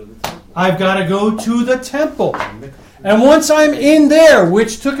 Go to the temple. I've got to go to the temple. And once I'm in there,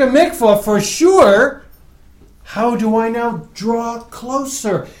 which took a mikvah for sure, how do I now draw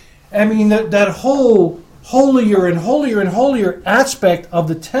closer? I mean, that whole holier and holier and holier aspect of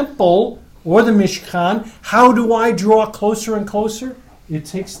the temple or the Mishkan, how do I draw closer and closer? It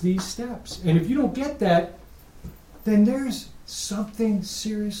takes these steps. And if you don't get that, then there's something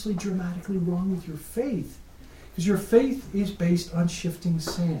seriously, dramatically wrong with your faith. Because your faith is based on shifting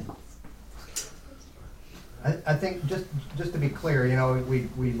sand. I think, just to be clear,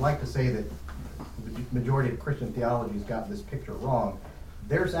 we like to say that majority of Christian theology has got this picture wrong.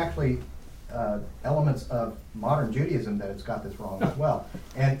 There's actually elements of modern Judaism that it's got this wrong as well.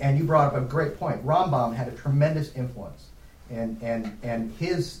 And you brought up a great point. Rambam had a tremendous influence, and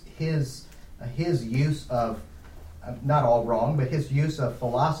his use of, not all wrong, but his use of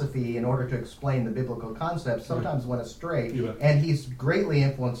philosophy in order to explain the biblical concepts sometimes went astray, and he's greatly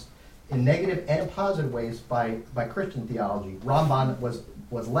influenced in negative and in positive ways by Christian theology. Rambam was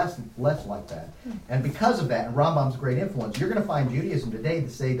less like that. And because of that, and Rambam's great influence, you're going to find Judaism today to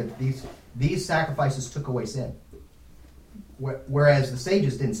say that these sacrifices took away sin. Whereas the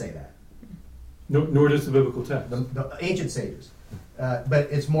sages didn't say that. Nor does the biblical text. The ancient sages. But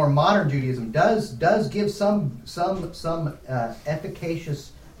it's more modern Judaism does give some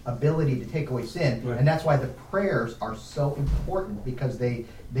efficacious ability to take away sin, and that's why the prayers are so important, because they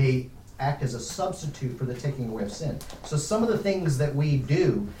act as a substitute for the taking away of sin. So some of the things that we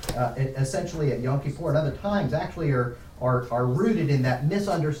do, essentially at Yom Kippur and other times, actually are rooted in that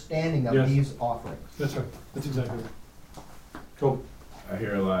misunderstanding of these offerings. That's right. That's exactly right. Cool. I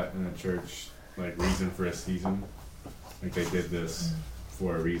hear a lot in the church, like, reason for a season. Like, they did this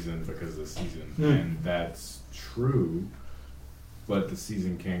for a reason because of the season. And that's true, but the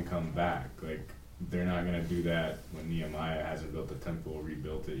season can come back. Like, they're not going to do that when Nehemiah hasn't built the temple,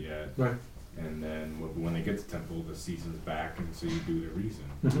 rebuilt it yet. Right. And then when they get the temple, the season's back, and so you do the reason.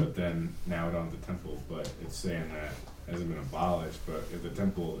 But then now we don't have the temple, but it's saying that it hasn't been abolished, but if the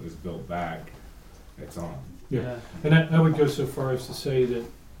temple is built back, it's on. Yeah. And I would go so far as to say that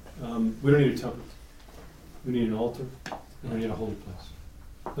we don't need a temple. We need an altar, and we need a holy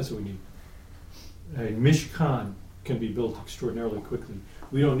place. That's what we need. A Mishkan can be built extraordinarily quickly.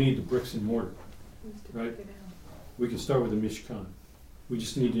 We don't need the bricks and mortar, right? We can start with a Mishkan. We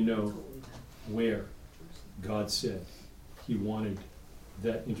just need to know where God said He wanted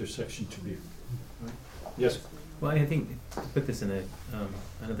that intersection to be. Right? Yes? Well, I think, to put this in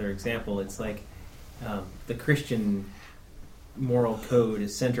another example, it's like the Christian moral code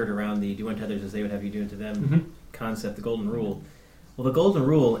is centered around the do unto others as they would have you do unto them concept, the golden rule. Well, the golden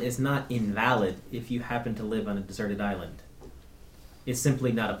rule is not invalid if you happen to live on a deserted island. It's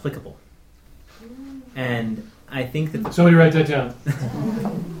simply not applicable. And I think that... Somebody write that down.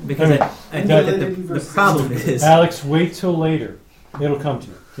 Because I think that the problem is... Alex, wait till later. It'll come to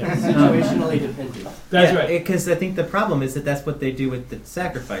you. Yeah. Situationally dependent. That's right. Because I think the problem is that that's what they do with the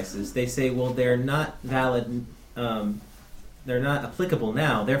sacrifices. They say, well, they're not valid... they're not applicable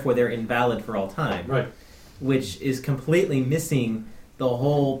now, therefore they're invalid for all time. Right. Which is completely missing the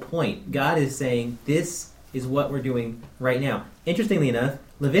whole point. God is saying, this is what we're doing right now. Interestingly enough,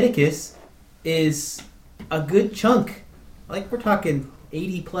 Leviticus is a good chunk. Like, we're talking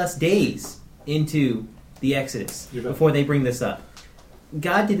 80 plus days into the Exodus before they bring this up.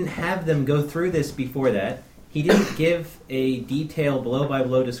 God didn't have them go through this before that. He didn't give a detailed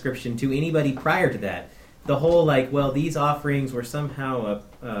blow-by-blow description to anybody prior to that. The whole, like, well, these offerings were somehow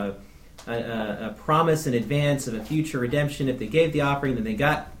a promise in advance of a future redemption. If they gave the offering, then they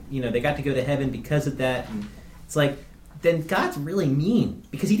got to go to heaven because of that. And it's like, then God's really mean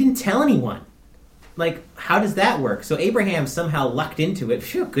because He didn't tell anyone. Like, how does that work? So Abraham somehow lucked into it.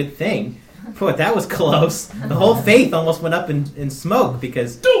 Phew, good thing. Boy, that was close. The whole faith almost went up in smoke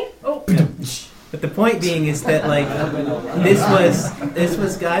because. But the point being is that, like, this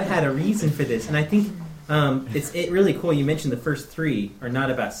was God had a reason for this, and I think. It's really cool. You mentioned the first three are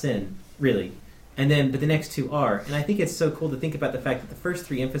not about sin, really, but the next two are. And I think it's so cool to think about the fact that the first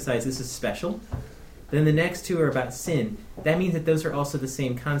three emphasize this is special. Then the next two are about sin. That means that those are also the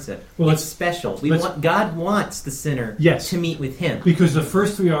same concept. Well, it's special. God wants the sinner to meet with Him. Because the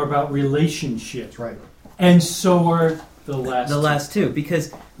first three are about relationship. Right. And so are the last two. The last two.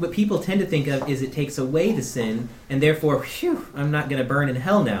 Because what people tend to think of is it takes away the sin, and therefore, phew, I'm not going to burn in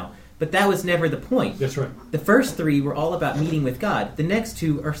hell now. But that was never the point. That's right. The first three were all about meeting with God. The next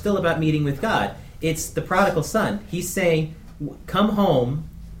two are still about meeting with God. It's the prodigal son. He's saying, come home,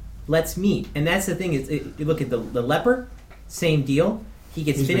 let's meet. And that's the thing. You look at the leper, same deal.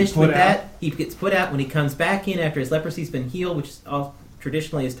 He's finished with that. He gets put out when he comes back in after his leprosy's been healed, which all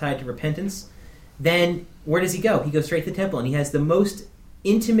traditionally is tied to repentance. Then where does he go? He goes straight to the temple, and he has the most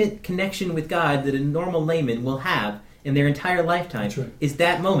intimate connection with God that a normal layman will have in their entire lifetime. Is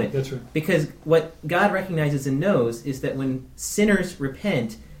that moment. That's right. Because what God recognizes and knows is that when sinners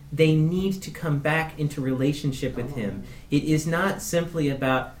repent, they need to come back into relationship with Him. It is not simply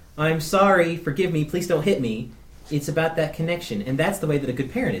about, I'm sorry, forgive me, please don't hit me. It's about that connection. And that's the way that a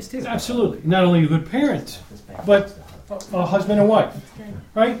good parent is, too. Absolutely. Not only a good parent, but a husband and wife.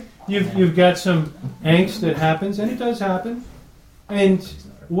 Right? You've got some angst that happens, and it does happen. And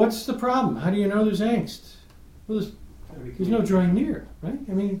what's the problem? How do you know there's angst? Well, there's no drawing near, right?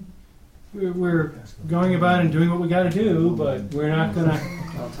 I mean, we're going about and doing what we got to do, but we're not going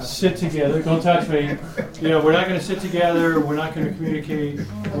to sit together. Don't touch me. We're not going to sit together. We're not going to communicate.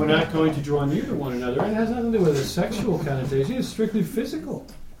 We're not going to draw near to one another. And it has nothing to do with a sexual connotation. It's strictly physical.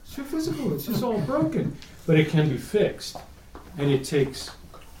 It's physical. It's just all broken. But it can be fixed, and it takes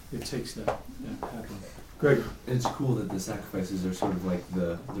that happening. Greg. It's cool that the sacrifices are sort of like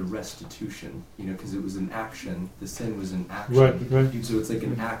the restitution, because it was an action. The sin was an action. Right. So it's like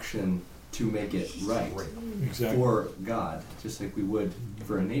an action to make it right. Exactly. For God, just like we would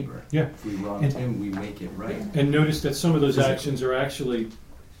for a neighbor. Yeah. If we wronged him, we make it right. And notice that some of those actions are actually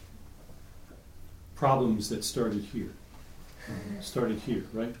problems that started here.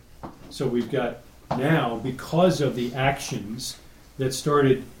 Right? So we've got now, because of the actions that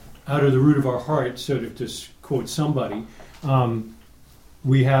started out of the root of our heart, so to quote somebody,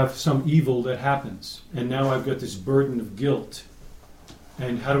 we have some evil that happens. And now I've got this burden of guilt.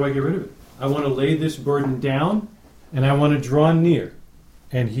 And how do I get rid of it? I want to lay this burden down, and I want to draw near.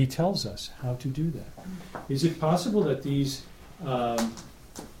 And he tells us how to do that. Is it possible that these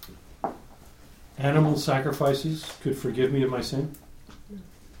animal sacrifices could forgive me of my sin?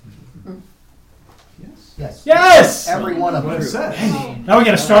 Yes. Yes! Every one of them. Now we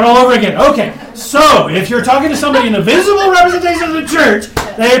got to start all over again. Okay, so if you're talking to somebody in the visible representation of the church,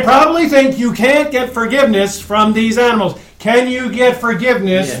 they probably think you can't get forgiveness from these animals. Can you get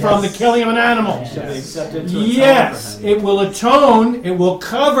forgiveness from the killing of an animal? Yes. It will atone, it will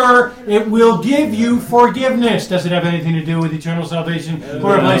cover, it will give you forgiveness. Does it have anything to do with eternal salvation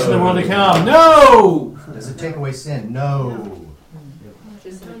or a place in the world to come? No! Does it take away sin? No.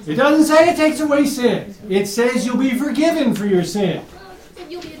 It doesn't say it takes away sin. It says you'll be forgiven for your sin.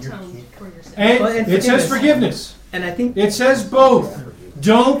 You'll be atoned for your sin. And it says forgiveness. And I think it says both.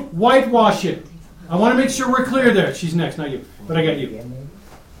 Don't whitewash it. I want to make sure we're clear there. She's next, not you. But I got you.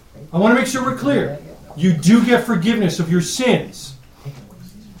 I want to make sure we're clear. You do get forgiveness of your sins.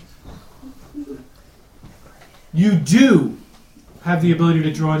 You do have the ability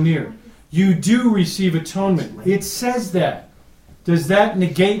to draw near. You do receive atonement. It says that. Does that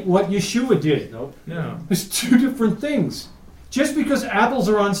negate what Yeshua did? Nope. No. There's two different things. Just because apples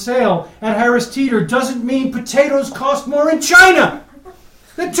are on sale at Harris Teeter doesn't mean potatoes cost more in China.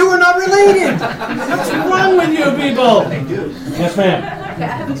 The two are not related. What's wrong with you people? They do. Yes, ma'am. Okay, I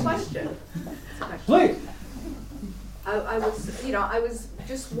have a question. Please. I was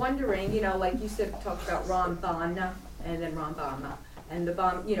just wondering, like you said, talked about Ramban and then Rambam. And the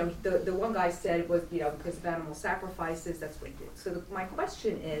one guy said was, because of animal sacrifices, that's what he did. So my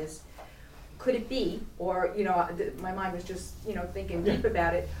question is, could it be, or, my mind was just, thinking deep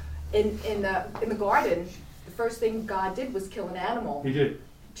about it. In the garden, the first thing God did was kill an animal. He did.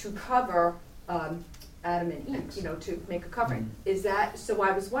 To cover Adam and Eve, to make a covering. Is that, so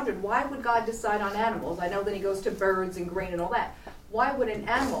I was wondering, why would God decide on animals? I know that he goes to birds and grain and all that. Why would an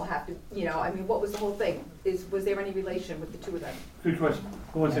animal have to, what was the whole thing? Was there any relation with the two of them? Good question.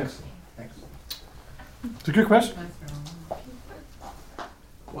 Who wants to answer? It's a good question.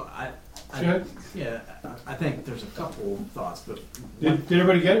 Well, Go ahead. I think there's a couple thoughts, but Did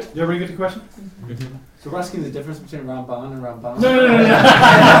everybody get it? Did everybody get the question? So we're asking the difference between Ramban and Ramban? No. No,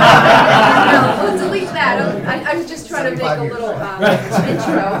 delete that. I was just trying to make a little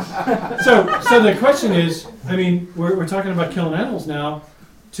intro. So the question is, we're talking about killing animals now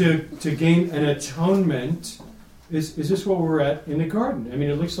to gain an atonement. Is this what we're at in the garden?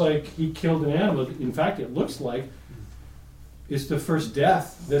 It looks like he killed an animal. In fact, it looks like it's the first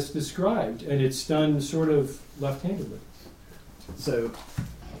death that's described, and it's done sort of left-handedly. So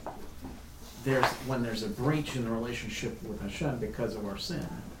when there's a breach in the relationship with Hashem because of our sin,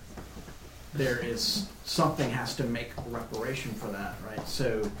 there is something has to make reparation for that, right?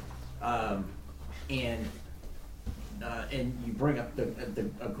 So, and you bring up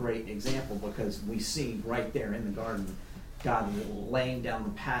a great example, because we see right there in the garden, God laying down the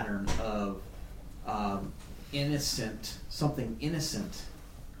pattern of something innocent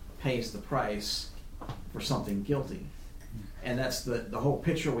pays the price for something guilty. And that's the whole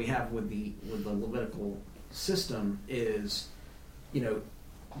picture we have with the Levitical system is,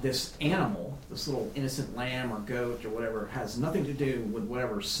 this animal, this little innocent lamb or goat or whatever, has nothing to do with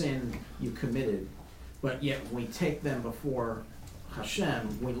whatever sin you committed, but yet when we take them before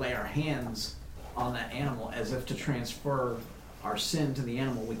Hashem, we lay our hands on that animal as if to transfer our sin to the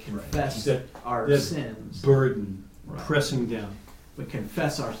animal. We confess our sins. Burden, pressing down. We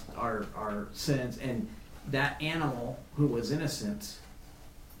confess our sins, and that animal who was innocent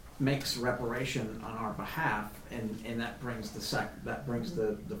makes reparation on our behalf, and that brings the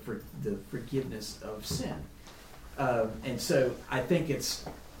forgiveness of sin. And so I think it's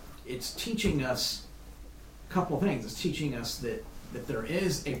teaching us a couple of things. It's teaching us that there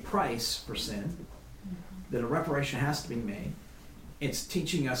is a price for sin, that a reparation has to be made. It's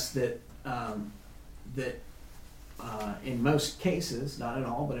teaching us that in most cases, not in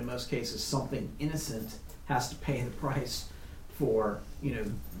all, but in most cases, something innocent has to pay the price for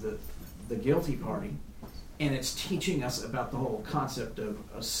the guilty party. And it's teaching us about the whole concept of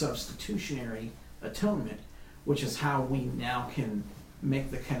a substitutionary atonement, which is how we now can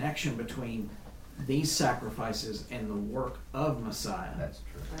make the connection between these sacrifices and the work of Messiah. That's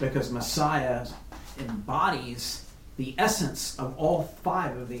true. Because Messiah embodies the essence of all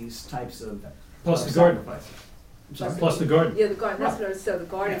 5 of these types of Plus the garden. Sorry? Plus the garden. Yeah, the garden. That's what I was. So the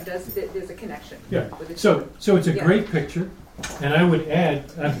garden does. There's a connection. Yeah. With the So it's a yeah. great picture, and I would add,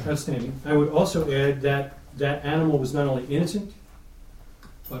 outstanding. I would also add that animal was not only innocent,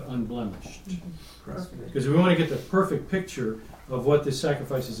 but unblemished. Because we want to get the perfect picture of what this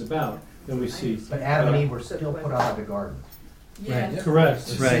sacrifice is about, then we see. But Adam and Eve were still put out of the garden. Right. Correct.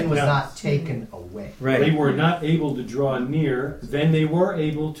 The sin was not taken away. Right. They were not able to draw near. Then they were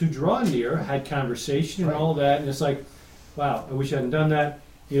able to draw near, had conversation and all that, and it's like, wow, I wish I hadn't done that.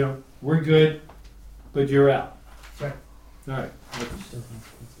 We're good, but you're out. Right. All right. I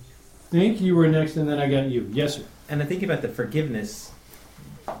think you were next, and then I got you. Yes, sir. And I think about the forgiveness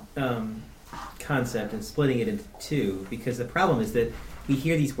concept and splitting it into 2, because the problem is that we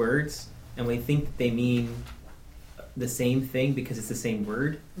hear these words and we think that they mean the same thing because it's the same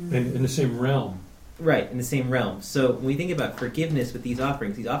word. In the same realm. Right, in the same realm. So when we think about forgiveness with these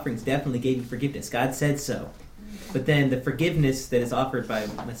offerings definitely gave you forgiveness. God said so. But then the forgiveness that is offered by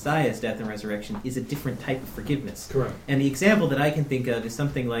Messiah's death and resurrection is a different type of forgiveness. Correct. And the example that I can think of is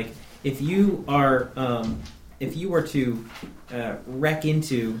something like if you were to wreck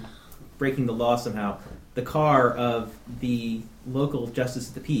into, breaking the law somehow, the car of the local justice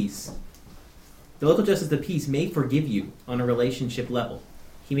of the peace, the local justice of the peace may forgive you on a relationship level.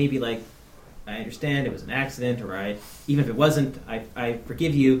 He may be like, I understand it was an accident, or even if it wasn't, I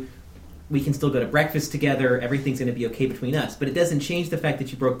forgive you. We can still go to breakfast together. Everything's going to be okay between us. But it doesn't change the fact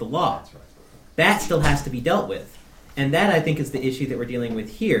that you broke the law. That's right. That still has to be dealt with. And that, I think, is the issue that we're dealing with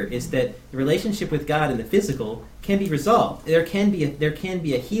here, is that the relationship with God in the physical can be resolved. There can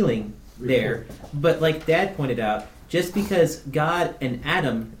be a healing there. But like Dad pointed out, just because God and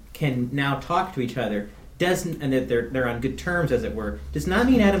Adam can now talk to each other and that they're on good terms, as it were, does not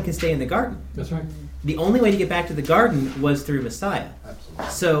mean Adam can stay in the garden. That's right. The only way to get back to the garden was through Messiah.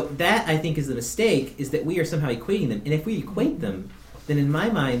 Absolutely. So that, I think, is the mistake, is that we are somehow equating them. And if we equate them, then in my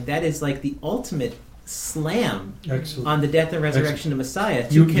mind, that is like the ultimate slam on the death and resurrection of Messiah,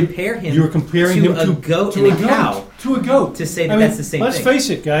 to compare him to a goat and a cow. To a goat. To say that that's the same thing. Let's face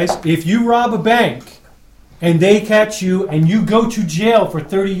it, guys. If you rob a bank and they catch you and you go to jail for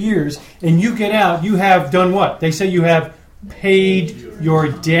 30 years and you get out, you have done what? They say you have paid your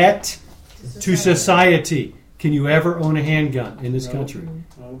debt to society. Can you ever own a handgun in this country?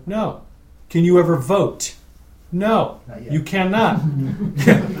 No. Can you ever vote? No, you cannot.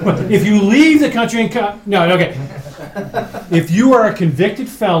 If you leave the country and no, okay. If you are a convicted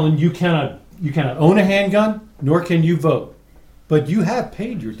felon, you cannot own a handgun, nor can you vote. But you have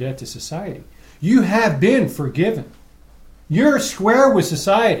paid your debt to society. You have been forgiven. You're square with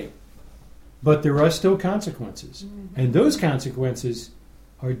society. But there are still consequences. And those consequences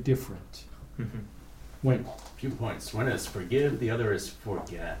are different. When? A few points. One is forgive, the other is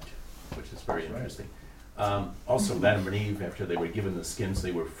forget, which is very interesting. Also, Adam and Eve, after they were given the skins,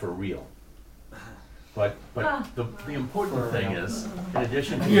 they were for real. But the important thing is, in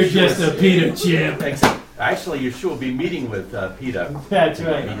addition to you're just a Peter chip. Actually, Yeshua will be meeting with Peter. That's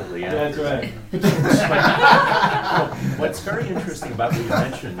right. Immediately That's after. right. What's very interesting about what you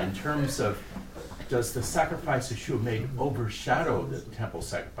mentioned in terms of does the sacrifice Yeshua made overshadow the temple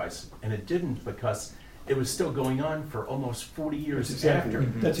sacrifice? And it didn't, because it was still going on for almost 40 years after.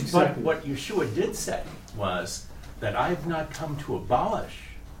 That's exactly. But what Yeshua did say was that I've not come to abolish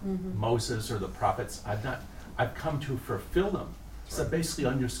Moses or the prophets. I've come to fulfill them. So that basically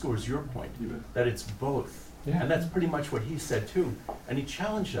underscores your point, that it's both. Yeah. And that's pretty much what he said too. And he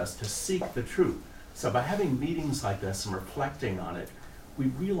challenged us to seek the truth. So by having meetings like this and reflecting on it, we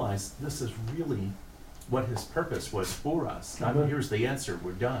realize this is really what his purpose was for us. Not here's the answer,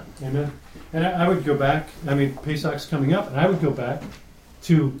 we're done. Amen. And I would go back, Pesach's coming up, and I would go back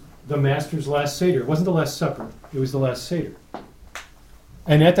to the Master's Last Seder. It wasn't the Last Supper, it was the Last Seder.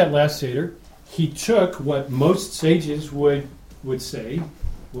 And at that Last Seder, he took what most sages would say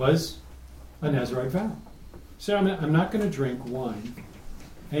was a Nazirite vow. So I'm not going to drink wine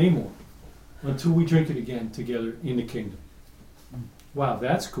anymore until we drink it again together in the kingdom. Wow,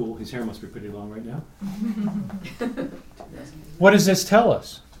 that's cool. His hair must be pretty long right now. What does this tell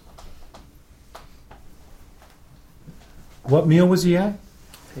us? What meal was he at?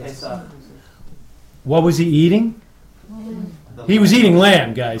 What was he eating? He was eating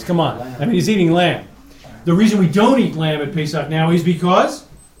lamb, guys. Come on. I mean, he's eating lamb. The reason we don't eat lamb at Pesach now is because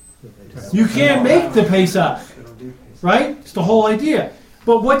you can't make the Pesach. Right? It's the whole idea.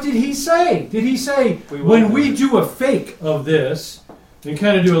 But what did he say? Did he say, when we do a fake of this and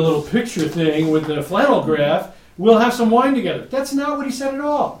kind of do a little picture thing with the flannel graph, we'll have some wine together? That's not what he said at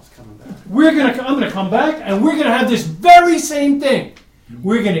all. I'm going to come back and we're going to have this very same thing.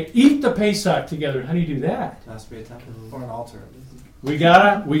 We're going to eat the Pesach together. How do you do that? It has to be a temple or an altar. We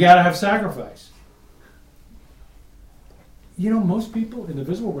gotta have sacrifice. You know, most people in the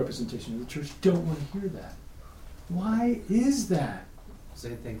visible representation of the church don't want to hear that. Why is that? Because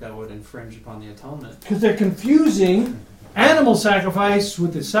they think that would infringe upon the atonement. Because they're confusing animal sacrifice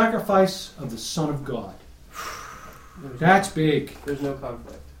with the sacrifice of the Son of God. That's big. There's no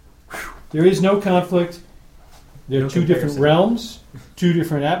conflict. There is no conflict. They're No two different comparison. realms, two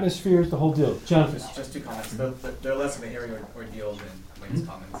different atmospheres, the whole deal. Jonathan. Just 2 comments. They're less of an airy ordeal than Wayne's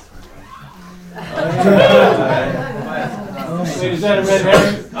comments. Wait, is that a red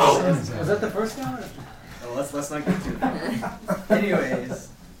herring? Was that the first comment? Oh, let's not get too far. Anyways,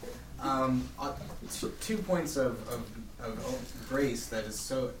 2 points of grace that is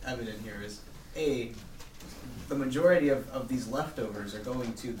so evident here is A, the majority of these leftovers are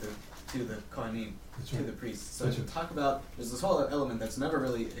going to the Kohanim, to the priests. So to talk about, there's this whole element that's never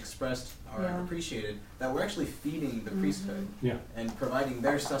really expressed or appreciated, that we're actually feeding the priesthood and providing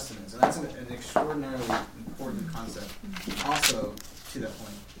their sustenance. And that's an extraordinarily important concept. Also, to that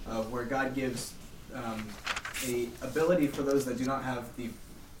point, of where God gives a ability for those that do not have the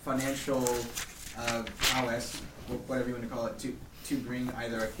financial prowess, whatever you want to call it, to bring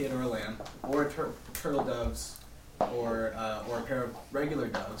either a kid or a lamb, or turtle doves, or a pair of regular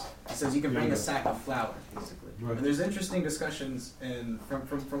doves. He says you can bring a sack of flour, basically. Right. And there's interesting discussions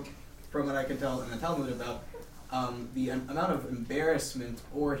from what I can tell in the Talmud about the amount of embarrassment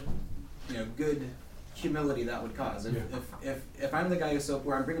or good humility that would cause. If I'm the guy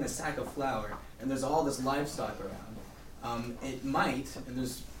where I'm bringing a sack of flour and there's all this livestock around, it might, and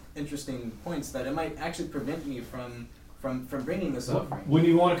there's interesting points that it might actually prevent me from bringing this offering. When do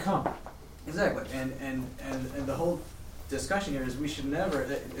you want to come? Exactly, and the whole discussion here is we should never,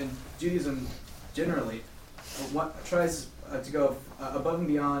 in Judaism generally, tries to go above and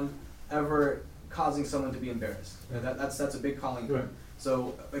beyond ever causing someone to be embarrassed. That's a big calling. Right.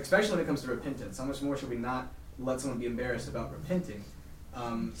 So, especially when it comes to repentance, how much more should we not let someone be embarrassed about repenting?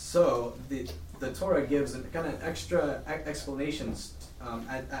 So the Torah gives kind of extra explanations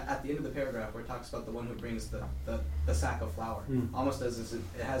at the end of the paragraph where it talks about the one who brings the sack of flour, almost as it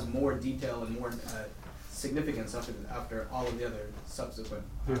has more detail and more significance after all of the other subsequent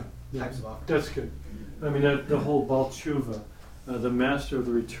types of offerings. That's good. I mean, the whole Baal Tshuva, the master of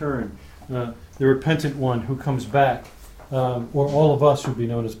the return, the repentant one who comes back, or all of us would be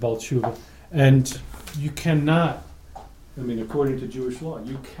known as Baal Tshuva. And you cannot, I mean, according to Jewish law,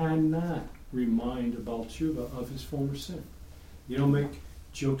 you cannot remind a Baal Tshuva of his former sin. You don't make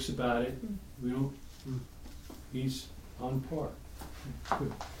jokes about it. We don't. He's on par.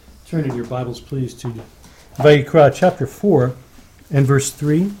 Good. Turn in your Bibles, please, to Vayikra chapter 4 and verse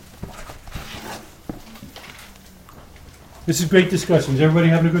 3. This is great discussion. Is everybody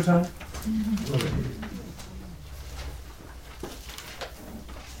having a good time? Okay.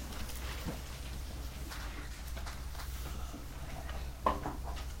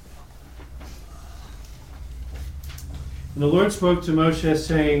 And the Lord spoke to Moshe,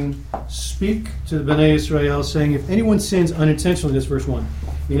 saying, speak to the Bnei Israel, saying, if anyone sins unintentionally, this verse 1,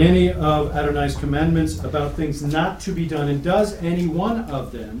 in any of Adonai's commandments about things not to be done, and does any one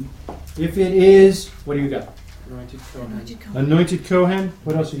of them, if it is, what do you got? Anointed Kohen. Anointed Kohen.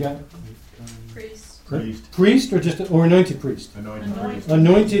 What else you got? Priest. Priest or anointed priest? Anointed priest.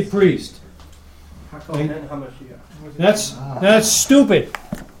 Anointed priest. That's stupid.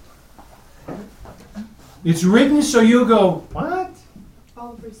 It's written so you go, what?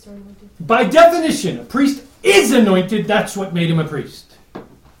 All priests are anointed. By definition, a priest is anointed. That's what made him a priest.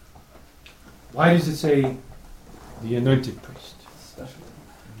 Why does it say the anointed priest?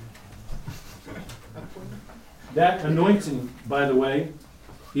 That anointing, by the way,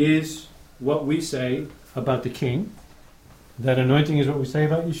 is what we say about the king. That anointing is what we say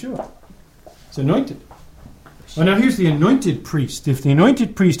about Yeshua. It's anointed. Oh, now here's the anointed priest. If the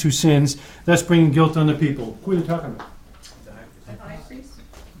anointed priest who sins, that's bringing guilt on the people. Who are you talking about? The high priest?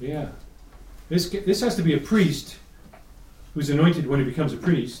 Yeah. This has to be a priest who's anointed when he becomes a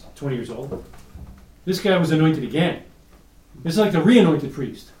priest, 20 years old. This guy was anointed again. It's like the re-anointed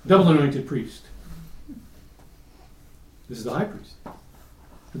priest, double anointed priest. This is the high priest.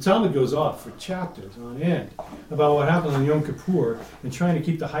 The Talmud goes off for chapters on end about what happened on Yom Kippur and trying to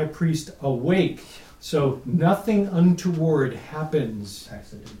keep the high priest awake so nothing untoward happens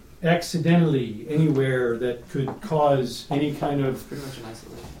accidentally anywhere that could cause any kind of... Pretty much an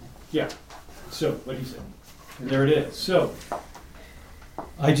isolation. Yeah. So, what he said. And there it is. So,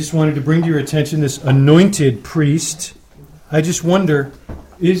 I just wanted to bring to your attention this anointed priest. I just wonder,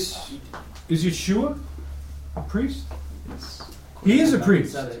 is Yeshua a priest? He is a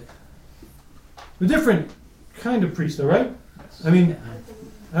priest. A different kind of priest, though, right? I mean,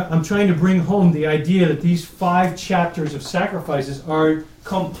 I'm trying to bring home the idea that these 5 chapters of sacrifices are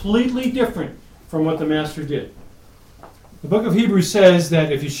completely different from what the Master did. The book of Hebrews says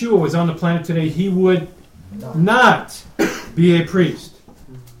that if Yeshua was on the planet today, he would not be a priest.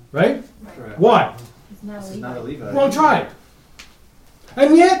 Right? Why? He's not a Levite. Wrong tribe.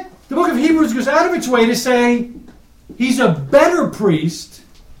 And yet, the book of Hebrews goes out of its way to say he's a better priest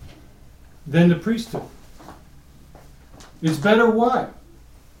than the priesthood. It's better why?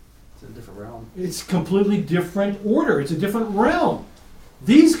 It's a different realm. It's completely different order. It's a different realm.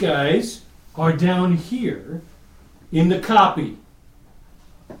 These guys are down here in the copy.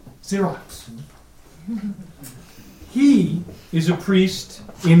 Xerox. He is a priest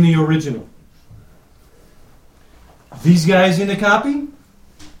in the original. These guys in the copy,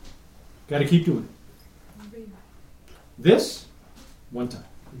 got to keep doing it. This, one time.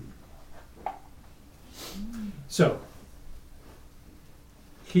 So,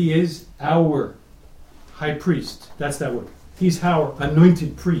 he is our high priest. That's that word. He's our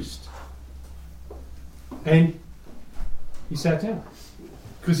anointed priest. And he sat down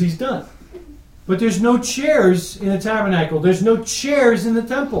because he's done. But there's no chairs in the tabernacle. There's no chairs in the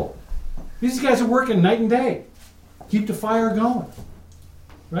temple. These guys are working night and day. Keep the fire going.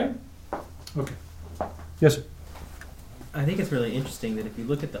 Right? Okay. Yes, sir. I think it's really interesting that if you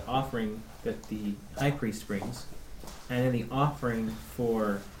look at the offering that the high priest brings, and then the offering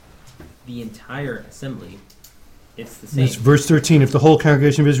for the entire assembly, it's the same. It's verse 13. If the whole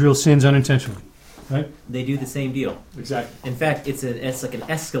congregation of Israel sins unintentionally. Right? They do the same deal. Exactly. In fact, it's like an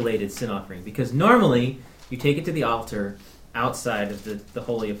escalated sin offering, because normally you take it to the altar outside of the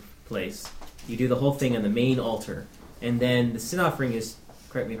holy place. You do the whole thing on the main altar, and then the sin offering is,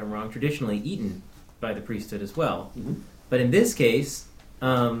 correct me if I'm wrong, traditionally eaten by the priesthood as well. Mm-hmm. But in this case,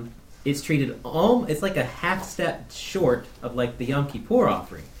 it's treated it's like a half step short of like the Yom Kippur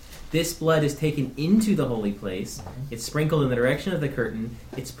offering. This blood is taken into the holy place. It's sprinkled in the direction of the curtain.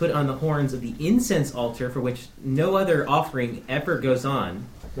 It's put on the horns of the incense altar, for which no other offering ever goes on.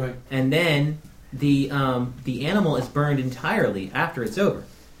 Right. And then the animal is burned entirely after it's over,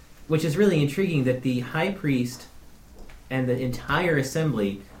 which is really intriguing that the high priest and the entire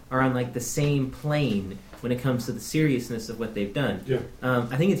assembly are on like the same plane when it comes to the seriousness of what they've done. Yeah.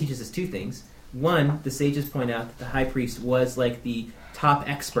 I think it teaches us 2 things. One, the sages point out that the high priest was like the top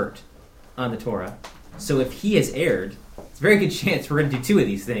expert on the Torah. So if he has erred, it's a very good chance we're going to do 2 of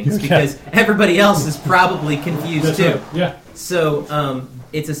these things, because everybody else is probably confused That's too. right. Yeah. So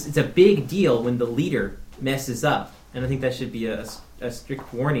it's a big deal when the leader messes up, and I think that should be a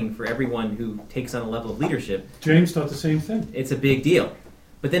strict warning for everyone who takes on a level of leadership. James thought the same thing. It's a big deal.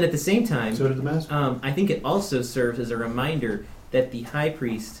 But then at the same time, so did the master. I think it also serves as a reminder that the high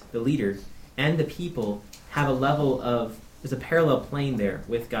priest, the leader, and the people have a level of, there's a parallel plane there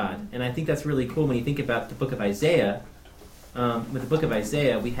with God. And I think that's really cool when you think about the book of Isaiah. With the book of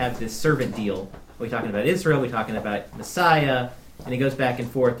Isaiah, we have this servant deal. We're talking about Israel, we're talking about Messiah, and it goes back and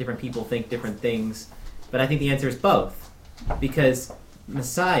forth. Different people think different things. But I think the answer is both. Because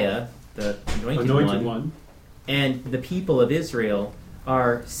Messiah, the anointed one, and the people of Israel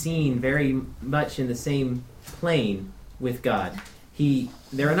are seen very much in the same plane with God.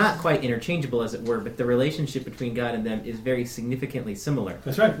 They're not quite interchangeable, as it were, but the relationship between God and them is very significantly similar.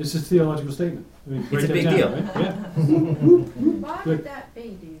 That's right. This is a theological statement. I mean, It's a big down, deal. Right? Yeah. Why would that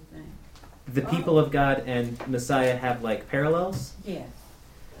be, do you think? The people of God and Messiah have like parallels? Yes.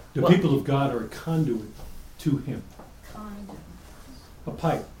 The people of God are a conduit to Him. A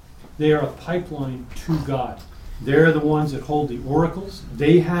pipe. They are a pipeline to God. They're the ones that hold the oracles.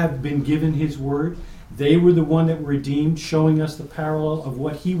 They have been given His word. They were the one that were redeemed, showing us the parallel of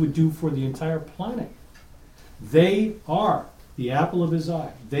what He would do for the entire planet. They are the apple of his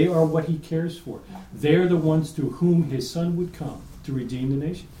eye. They are what he cares for. They're the ones through whom his son would come to redeem the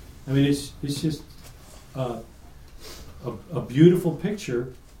nation. I mean, it's just a beautiful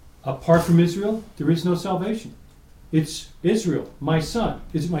picture. Apart from Israel, there is no salvation. It's Israel, my son.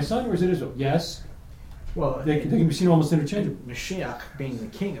 Is it my son or is it Israel? Yes. Well, they can be seen almost interchangeable. Mashiach, being the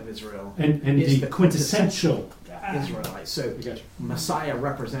king of Israel, and is the quintessential Israelite. So Messiah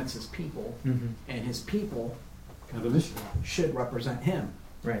represents his people, and his people have a mission. Should represent him.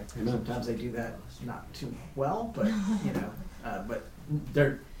 Right. Sometimes they do that not too well, but but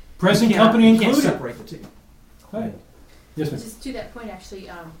they're present company you included. Can't separate the two. Right. Yes, ma'am. Just to that point, actually,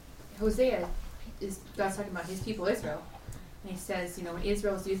 Hosea is God's talking about his people Israel, and he says, when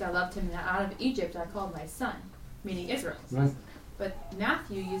Israel's youth, I loved him, and out of Egypt I called my son, meaning Israel. Right. But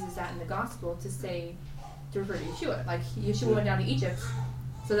Matthew uses that in the gospel to refer to Yeshua, like Yeshua went down to Egypt,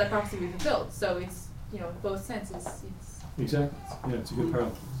 so that prophecy would be fulfilled. So it's in both senses. Exactly. Yeah, it's a good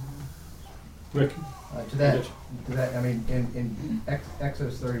parallel. Rick. To that, I mean, in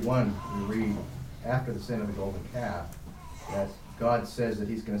Exodus 31, we read after the sin of the golden calf that God says that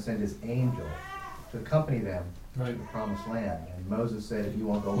He's going to send His angel to accompany them to the promised land. And Moses said, "If you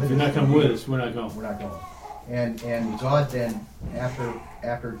won't go with us, if you're not coming with us, we're not going. We're not going." And God then,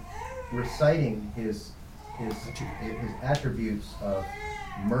 after reciting His attributes of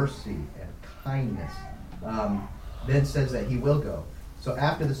mercy and kindness, then says that He will go. So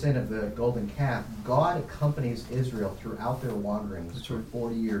after the sin of the golden calf, God accompanies Israel throughout their wanderings for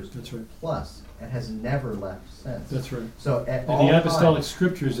 40 years plus, and has never left since. That's right. So at and the apostolic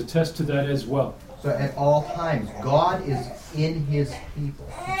scriptures attest to that as well. So at all times, God is in His people.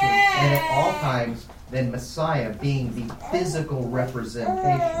 And at all times, then Messiah, being the physical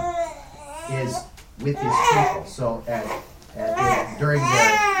representation, is with His people. So during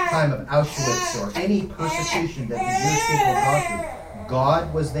the time of Auschwitz or any persecution that the Jewish people gone through,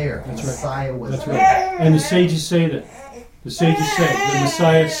 God was there. That's Messiah was That's there. Right. And the sages say that. The sages say that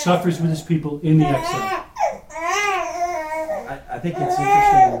Messiah suffers with His people in the exile. I think it's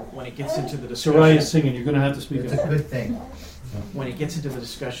interesting when it gets into the discussion. Soraya is singing. You're going to have to speak. It's a good thing. When it gets into the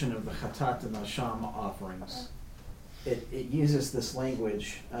discussion of the Chatat and the Sham offerings, it uses this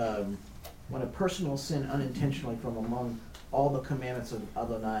language, when a person will sin unintentionally from among all the commandments of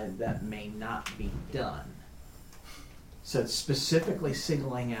Adonai, that may not be done. So it's specifically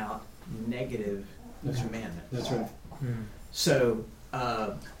singling out negative commandments. That's right. So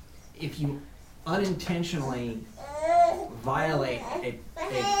if you unintentionally violate a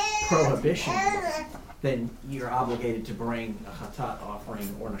prohibition, then you're obligated to bring a chatat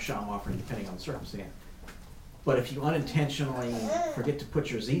offering or a nasham offering, depending on the circumstance. But if you unintentionally forget to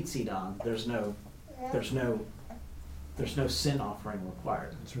put your tzitzit on, there's no sin offering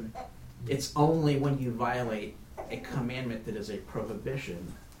required. That's right. It's only when you violate a commandment that is a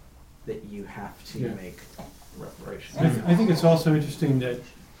prohibition that you have to make reparation. I think it's also interesting that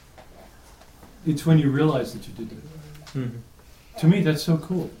it's when you realize that you did that. To me, that's so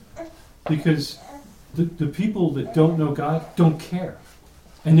cool. Because the people that don't know God don't care.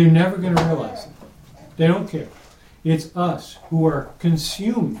 And they're never going to realize it. They don't care. It's us who are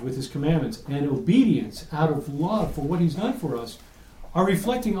consumed with His commandments and obedience out of love for what He's done for us are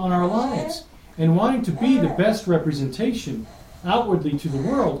reflecting on our lives and wanting to be the best representation outwardly to the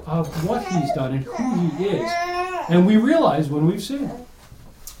world of what He's done and who He is. And we realize when we've sinned.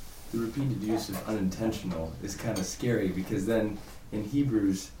 The repeated use of unintentional is kind of scary, because then in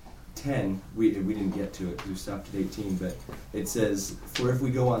Hebrews 10, we didn't get to it because we stopped at 18, but it says, "For if we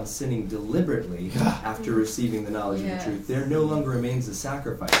go on sinning deliberately after receiving the knowledge of the truth, there no longer remains a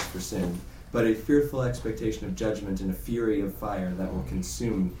sacrifice for sin, but a fearful expectation of judgment and a fury of fire that will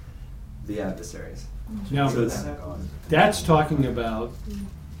consume the adversaries." Now, so that's talking about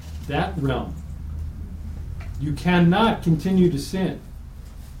that realm. You cannot continue to sin.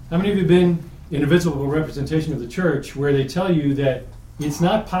 How many of you have been in a visible representation of the church where they tell you that it's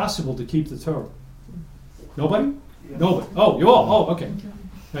not possible to keep the Torah? Nobody? Yeah. Nobody. Oh, you all? Oh, okay.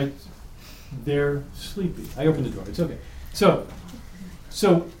 Right. They're sleepy. I opened the door. It's okay.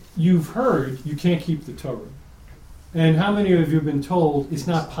 So you've heard you can't keep the Torah. And how many of you have been told it's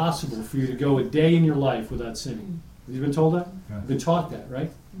not possible for you to go a day in your life without sinning? Have you been told that? Yeah. You've been taught that,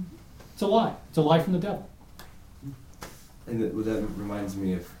 right? It's a lie. It's a lie from the devil. And that reminds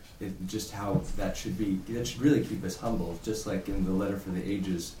me of just how that should really keep us humble, just like in the letter for the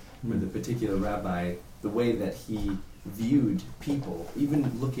ages, where the particular rabbi, the way that he viewed people, even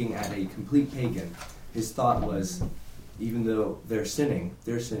looking at a complete pagan, his thought was, even though they're sinning,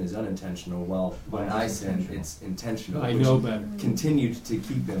 their sin is unintentional, while when I sin, it's intentional. I know better. Continued to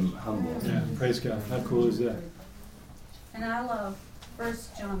keep him humble. Yeah, praise God. How cool is that? And I love 1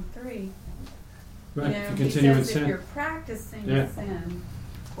 John 3. Right, You know, if you he continue in says if sin. you're practicing Yeah. sin,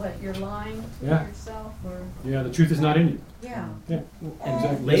 what, you're lying to Yeah. yourself, or Yeah, the truth is not in you. yeah. Yeah. And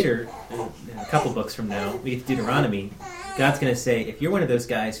Exactly. later, in a couple books from now, we get to Deuteronomy. God's going to say, if you're one of those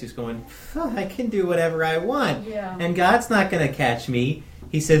guys who's going, I can do whatever I want, Yeah. and God's not going to catch me,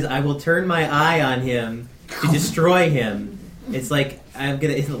 he says, I will turn my eye on him to destroy him. It's like,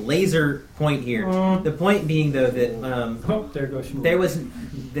 it's a laser point here. The point being, though, that there goes there was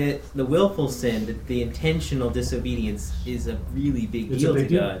that the willful sin, that the intentional disobedience is a really big It's a deal big to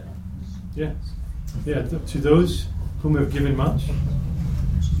deal. God. Yeah. Yeah, to those whom have given much,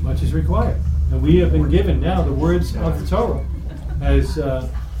 much is required. And we have been given now the words of the Torah as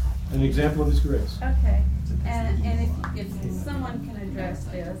an example of His grace. Okay. And if someone can address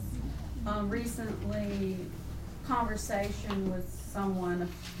this, recently conversation with someone,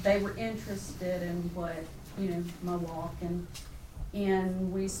 they were interested in what, my walk,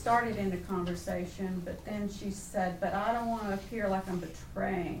 and we started in a conversation, but then she said, but I don't want to appear like I'm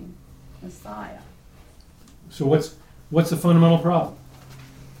betraying Messiah. So what's the fundamental problem?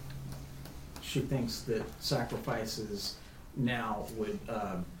 She thinks that sacrifices now would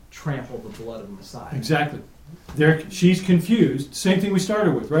trample the blood of Messiah. Exactly. She's confused. Same thing we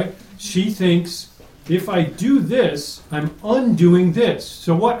started with, right? She thinks, if I do this, I'm undoing this.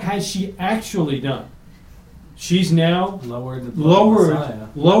 So what has she actually done? She's now lowered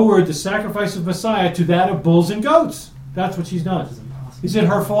the sacrifice of Messiah to that of bulls and goats. That's what she's done. Is it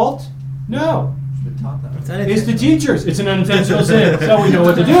her fault? No. It's the teachers. It's an unintentional sin. So we know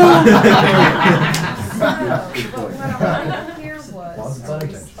what to do.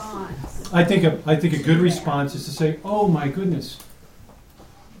 I think a good response is to say, "Oh my goodness,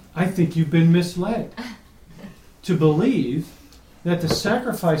 I think you've been misled to believe that the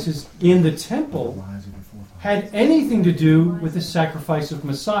sacrifices in the temple had anything to do with the sacrifice of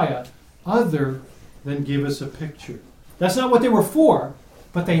Messiah, other than give us a picture. That's not what they were for,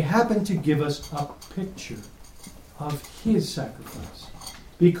 but they happened to give us a picture of His sacrifice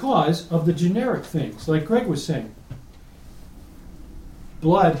because of the generic things, like Greg was saying.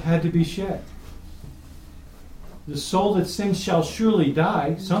 Blood had to be shed. The soul that sins shall surely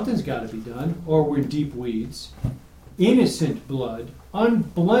die. Something's got to be done, or we're in deep weeds. Innocent blood,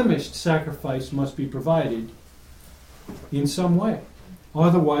 unblemished sacrifice must be provided in some way.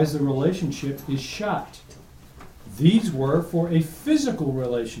 Otherwise, the relationship is shot. These were for a physical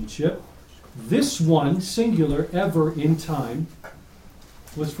relationship. This one, singular, ever in time,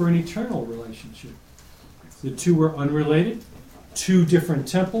 was for an eternal relationship. The two were unrelated. Two different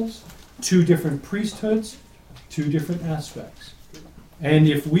temples, two different priesthoods, two different aspects. And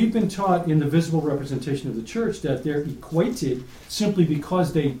if we've been taught in the visible representation of the church that they're equated simply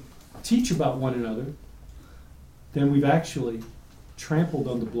because they teach about one another, then we've actually trampled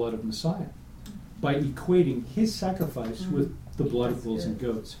on the blood of Messiah by equating His sacrifice with the blood of bulls and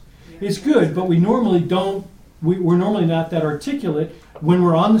goats. It's good, but we normally don't. We're normally not that articulate when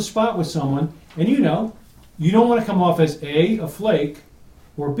we're on the spot with someone, and you don't want to come off as A, a flake,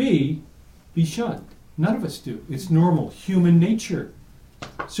 or B, be shunned. None of us do. It's normal, human nature.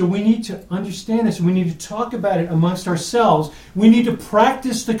 So we need to understand this. We need to talk about it amongst ourselves. We need to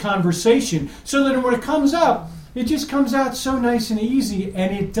practice the conversation so that when it comes up, it just comes out so nice and easy,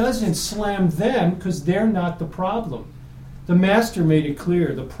 and it doesn't slam them because they're not the problem. The Master made it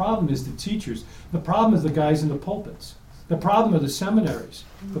clear. The problem is the teachers. The problem is the guys in the pulpits. The problem are the seminaries.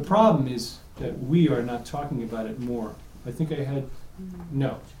 The problem is that we are not talking about it more. I think I had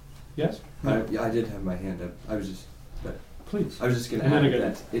no. Yes? I did have my hand up. Please. I was just going to add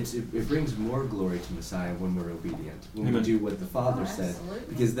that it brings more glory to Messiah when we're obedient, when we do what the Father said.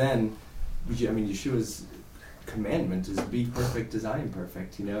 Because then, Yeshua's commandment is be perfect as I am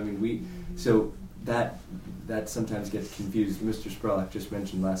perfect. So that sometimes gets confused. Mr. Spurlock just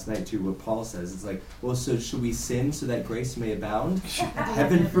mentioned last night too what Paul says. It's like, well, so should we sin so that grace may abound?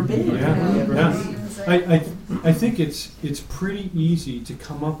 Heaven forbid. I think it's pretty easy to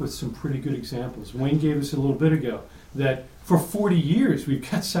come up with some pretty good examples. Wayne gave us a little bit ago that for 40 years we've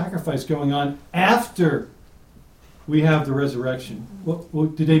got sacrifice going on after we have the resurrection.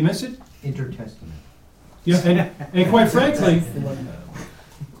 What did they miss it? Intertestament. Yeah, and quite frankly,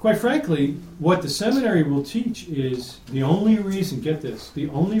 what the seminary will teach is the only reason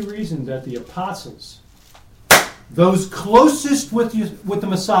that the apostles, those closest with the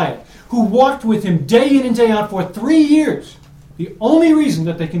Messiah, who walked with Him day in and day out for 3 years, the only reason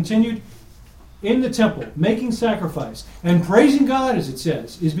that they continued in the temple, making sacrifice, and praising God, as it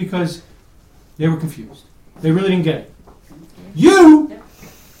says, is because they were confused. They really didn't get it. You,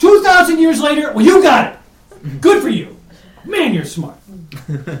 2,000 years later, well, you got it. Good for you. Man, you're smart.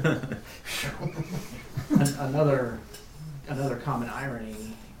 Another common irony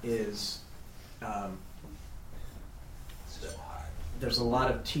is there's a lot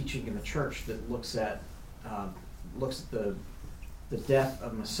of teaching in the church that looks at the death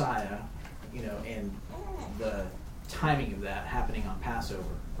of Messiah, and the timing of that happening on Passover,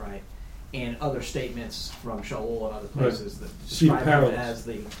 right? And other statements from Shaul and other places that describe him as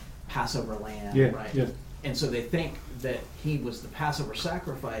the Passover lamb, right? Yeah. And so they think that he was the Passover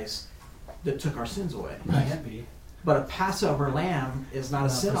sacrifice that took our sins away. Right. But a Passover lamb is not a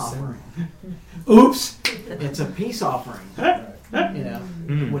sin offering. Oops! It's a peace offering.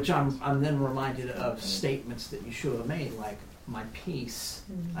 Which I'm then reminded of statements that Yeshua have made, like, my peace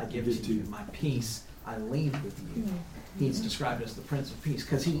I give to you, my peace I leave with you. He's described as the Prince of Peace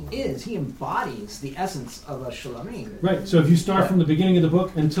because he embodies the essence of a Shalomim. Right. So if you start from the beginning of the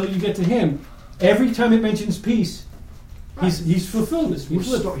book until you get to him, every time it mentions peace, he's fulfilled this. He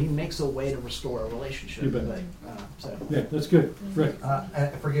makes a way to restore a relationship. You bet. Yeah, that's good. Right.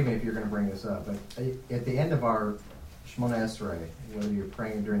 Forgive me if you're going to bring this up, but at the end of our Shemona Esrei, whether you're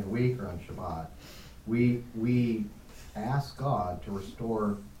praying during the week or on Shabbat, we ask God to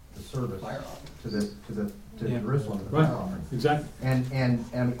restore the service to Jerusalem, the fire offering. Exactly. And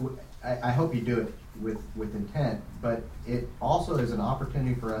I hope you do it with intent, but it also is an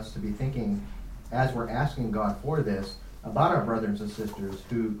opportunity for us to be thinking, as we're asking God for this, about our brothers and sisters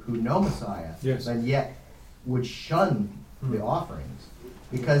who know Messiah, and yet would shun the offerings.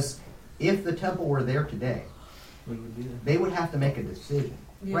 Because if the temple were there today, they would have to make a decision.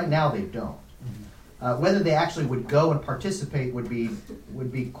 Yeah. Right now they don't. Whether they actually would go and participate would be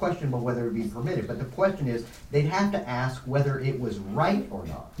questionable, whether it would be permitted. But the question is, they'd have to ask whether it was right or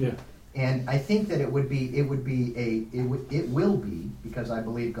not. Yeah. And I think that it will be because I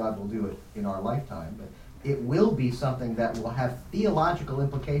believe God will do it in our lifetime. But it will be something that will have theological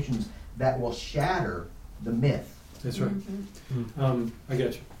implications that will shatter the myth. That's right. I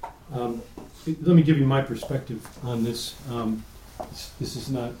got you. Let me give you my perspective on this. This is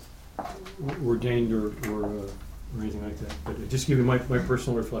not ordained or anything like that, but just give you my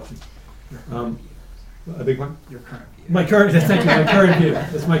personal reflection. A big one? Your current view. Thank you. My current view.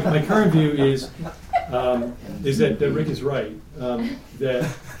 That's my current view is that Rick is right. That.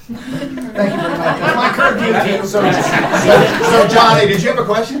 Thank you very much. My current view. So Johnny, did you have a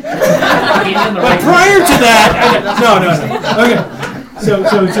question? But prior to that, no. Okay. So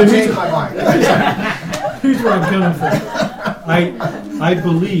changed my mind. Here's where I'm coming from. I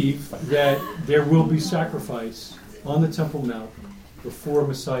believe that there will be sacrifice on the Temple Mount before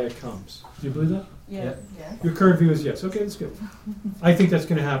Messiah comes. Do you believe that? Yes. Your current view is yes. Okay, that's good. I think that's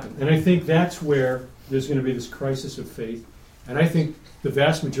going to happen. And I think that's where there's going to be this crisis of faith. And I think the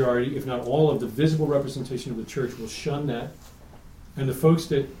vast majority, if not all, of the visible representation of the church will shun that. And the folks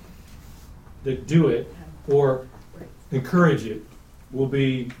that do it or encourage it will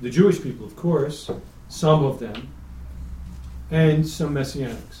be the Jewish people, of course, some of them, and some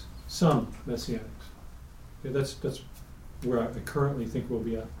Messianics. Okay, that's where I currently think we'll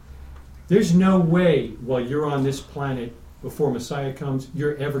be at. There's no way while you're on this planet before Messiah comes,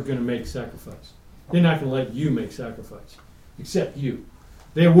 you're ever going to make sacrifice. They're not going to let you make sacrifice, except you.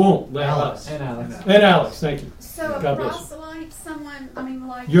 They won't let us. And Alex. And Alex, thank you. So God a bless you. proselyte, someone, I mean,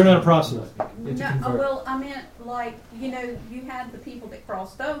 like... You're not a proselyte. No, well, I meant, like, you had the people that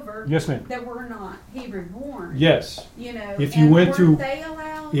crossed over... Yes, ma'am. ...that were not Hebrew born. Yes. If you went through... they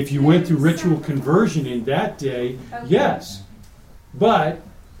allowed if you went through ritual conversion in that day, yes. But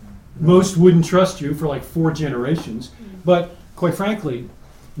most wouldn't trust you for like 4 generations. But, quite frankly,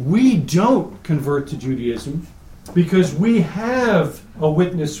 we don't convert to Judaism because we have a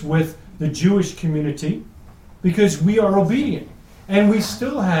witness with the Jewish community because we are obedient. And we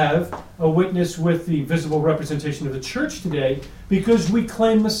still have a witness with the visible representation of the church today because we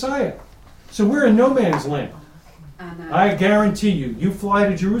claim Messiah. So we're in no man's land. I guarantee you, you fly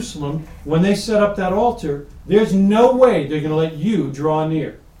to Jerusalem, when they set up that altar, there's no way they're going to let you draw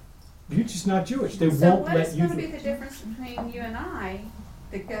near. You're just not Jewish. They won't let you. So what's going to be the difference between you and I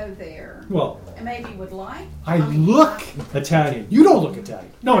that go there? Well, and maybe would like? I look Italian. You don't look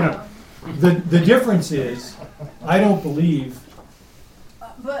Italian. No. The difference is, I don't believe.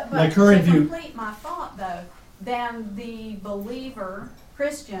 But my current to view. Complete my thought though, then the believer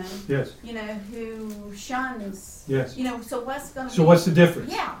Christian, yes, who shuns, yes, so what's going to? So what's the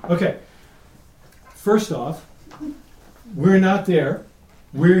difference? Yeah. Okay. First off, we're not there.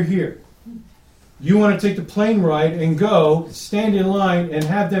 We're here. You want to take the plane ride and go stand in line and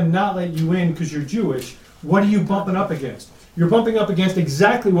have them not let you in because you're Jewish. What are you bumping up against? You're bumping up against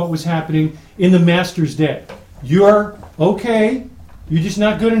exactly what was happening in the Master's day. You're okay. You're just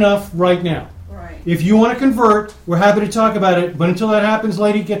not good enough right now. Right. If you want to convert, we're happy to talk about it. But until that happens,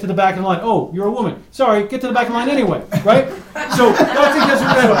 lady, get to the back of the line. Oh, you're a woman. Sorry, get to the back of the line anyway, right? So I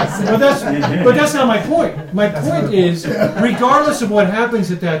think but that's not my point. My point is, regardless of what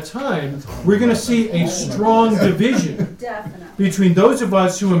happens at that time, we're going to see a strong division between those of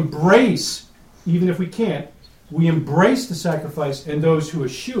us who embrace, even if we can't, we embrace the sacrifice, and those who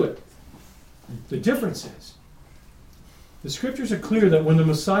eschew it. The difference is, the scriptures are clear that when the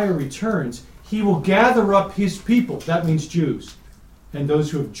Messiah returns, he will gather up his people, that means Jews, and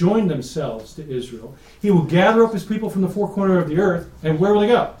those who have joined themselves to Israel. He will gather up his people from the four corners of the earth, and where will they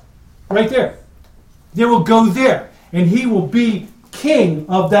go? Right there. They will go there, and he will be king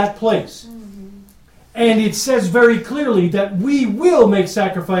of that place. And it says very clearly that we will make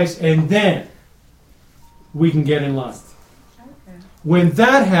sacrifice, and then we can get in line. When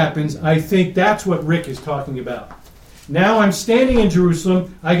that happens, I think that's what Rick is talking about. Now I'm standing in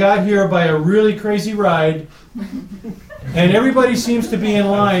Jerusalem. I got here by a really crazy ride, and everybody seems to be in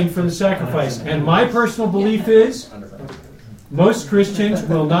line for the sacrifice. And my personal belief is, most Christians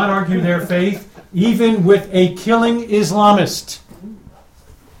will not argue their faith, even with a killing Islamist.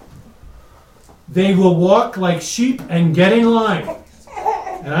 They will walk like sheep and get in line.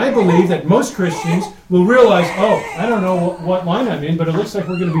 And I believe that most Christians will realize, oh, I don't know what line I'm in, but it looks like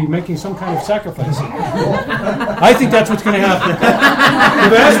we're going to be making some kind of sacrifice. I think that's what's going to happen.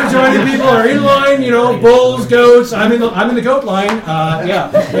 The vast majority of people are in line, bulls, goats. I'm in the goat line.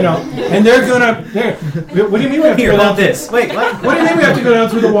 And they're going to. What do you mean we have to go down this? Wait, what do you mean we have to go down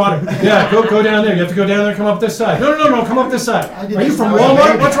through the water? Yeah, go down there. You have to go down there and come up this side. No, come up this side. Are you from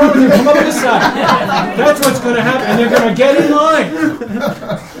Walmart? What's wrong with you? Come up this side. That's what's going to happen, and they're going to get in line.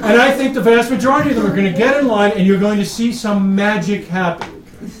 And I think the vast majority of them are going to get in line, and you're going to see some magic happen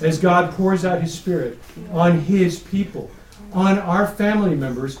as God pours out his Spirit on his people, on our family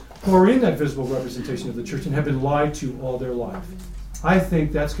members who are in that visible representation of the church and have been lied to all their life. I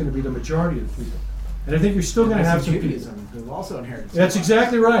think that's going to be the majority of the people. And I think you're still going to have some people who also inherited. That's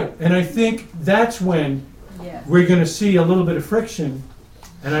exactly right. And I think that's when we're going to see a little bit of friction.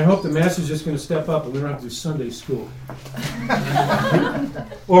 And I hope the master's just going to step up and we don't have to do Sunday school.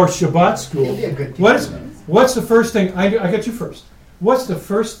 Or Shabbat school. What's the first thing? I got you first. What's the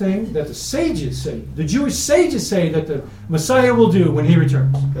first thing that the sages say, the Jewish sages say that the Messiah will do when he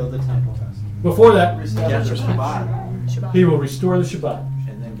returns? Build the temple. Before that, gather Shabbat. He will restore the Shabbat.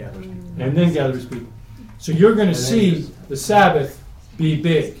 And then gather his people. So you're going to see the Sabbath be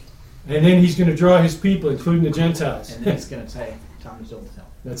big. And then he's going to draw his people, including the Gentiles. And then he's going to say, time to build the temple.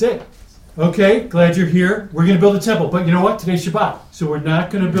 That's it. Okay, glad you're here. We're going to build a temple. But you know what? Today's Shabbat. So we're not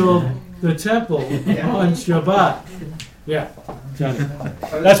going to build the temple on Shabbat. Yeah. Johnny.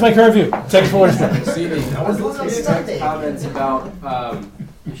 That's my current view. Take it for what it's worth. I was listening to comments about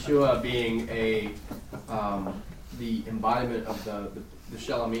Yeshua being the embodiment of the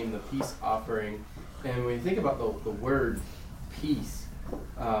Shalomim, the peace offering. And when you think about the word peace,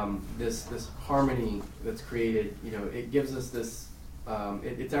 this harmony that's created, it gives us this.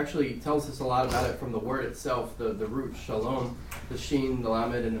 It actually tells us a lot about it from the word itself, the root shalom, the sheen, the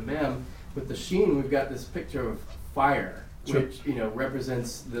lamed, and the mem. With the sheen, we've got this picture of fire, which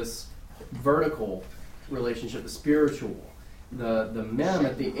represents this vertical relationship, the spiritual. The mem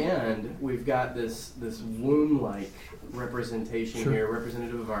at the end, we've got this womb-like representation here,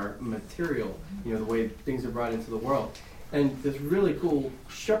 representative of our material, the way things are brought into the world. And this really cool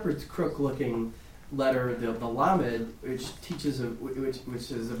shepherd's crook-looking letter, the lamed, which teaches,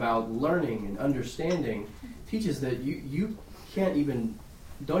 which is about learning and understanding, teaches that you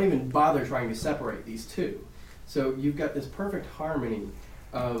don't even bother trying to separate these two. So you've got this perfect harmony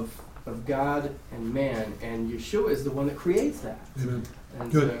of God and man, and Yeshua is the one that creates that. Amen. And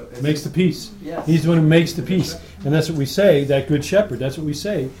good. so makes the peace. Yes. He's the one who makes the peace. And that's what we say, that good shepherd. That's what we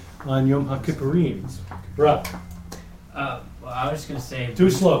say on Yom HaKippurim. Right. Well, I was just going to say...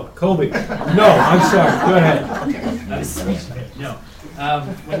 Too slow. Colby. No, I'm sorry. Go ahead. No.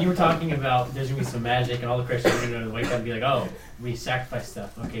 When you were talking about there's going to be some magic and all the Christians are going to wake up and be like, oh, we sacrifice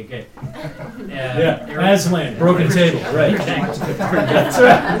stuff. Okay, good. Aslan, broken table. Right. That's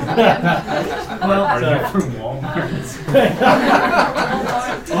right. Well, are you from Walmart?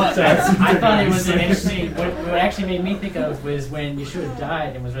 I thought it was an interesting... What actually made me think of was when Yeshua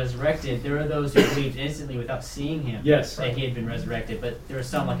died and was resurrected, there were those who believed instantly without seeing him that he had been resurrected. But there were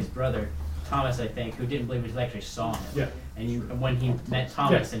some, like his brother, Thomas, I think, who didn't believe he actually saw him. Yeah. And when he met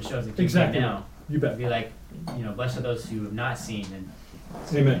Thomas and shows the kingdom now, you bet. Be like, blessed are those who have not seen.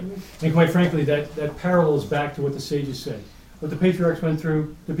 Amen. And quite frankly, that parallels back to what the sages say. What the patriarchs went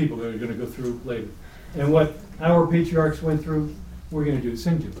through, the people are going to go through later. and what our patriarchs went through, we're going to do the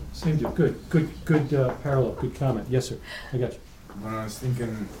same deal. Same deal. Good parallel. Good comment. Yes, sir. I got you. When I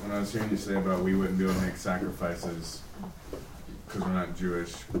was hearing you say about we wouldn't be able to make sacrifices because we're not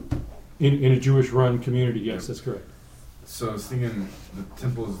Jewish. In a Jewish-run community, yes, that's correct. So I was thinking the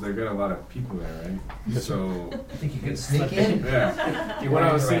temples, they've got a lot of people there, right? Yes, so I think you could sneak in. Yeah. What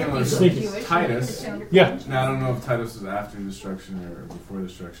I was thinking was Titus. Yeah. Now I don't know if Titus was after destruction or before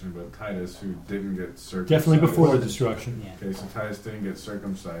destruction, but Titus, who didn't get circumcised. Definitely before the destruction. Okay, so Titus didn't get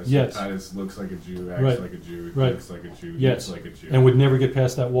circumcised. Yes. So Titus looks like a Jew, acts like a Jew, thinks like a Jew, yes. looks like a Jew. And would never get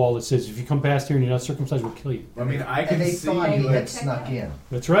past that wall that says, if you come past here and you're not circumcised, we'll kill you. I mean, I can and they see thought he had snuck in.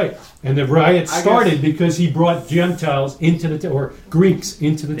 That's right. And the riot started because he brought Gentiles into the or Greeks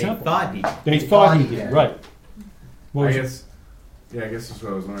into the temple. They thought he did. Right. I guess that's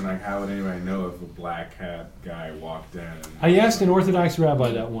what I was wondering. Like, how would anybody know if a black hat guy walked in? I asked an Orthodox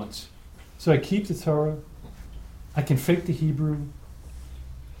rabbi that once. So I keep the Torah. I can fake the Hebrew.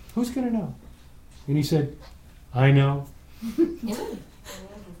 Who's going to know? And he said, I know.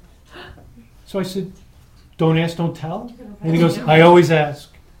 So I said, don't ask, don't tell. And he goes, I always ask.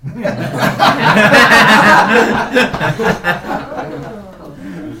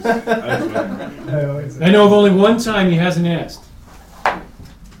 I know of only one time he hasn't asked.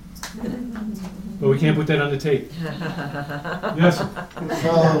 But we can't put that on the tape. Yes?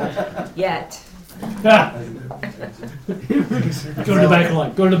 Yet. Go to the back of the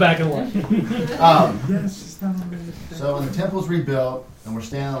line. Go to the back of the line. So when the temple's rebuilt and we're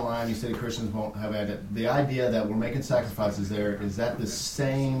standing in line, you say Christians won't have it. The idea that we're making sacrifices there, is that the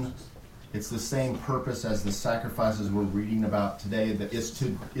same? It's the same purpose as the sacrifices we're reading about today. That is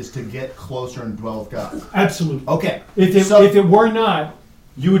to get closer and dwell with God. Absolutely. Okay. If it were not,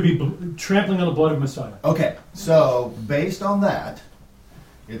 you would be trampling on the blood of Messiah. Okay. So based on that,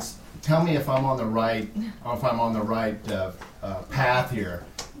 tell me if I'm on the right path here.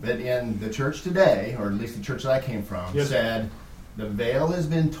 That in the church today, or at least the church that I came from, said the veil has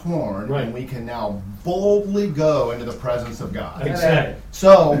been torn, and we can now boldly go into the presence of God. Exactly.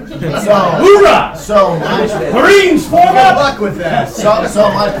 So, hoorah! So, Marines, form up! Good luck with that. So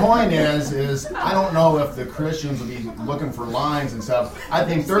my point is I don't know if the Christians will be looking for lines and stuff. I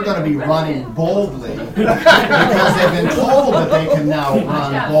think they're going to be running boldly because they've been told that they can now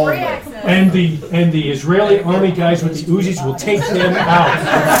run boldly. And the Israeli army guys with the Uzis will take them out.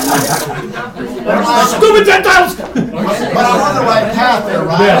 Stupid Gentiles! But I'm on the right path there,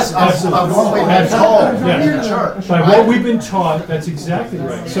 right? Yes, of what we've been told in the church. By what we've been taught, that's exactly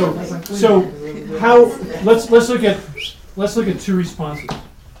right. So how? Let's look at two responses.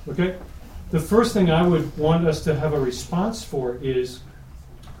 Okay, the first thing I would want us to have a response for is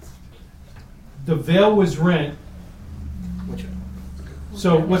the veil was rent.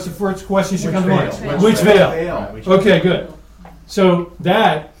 So what's the first question should come to mind? Which veil? Okay, good. So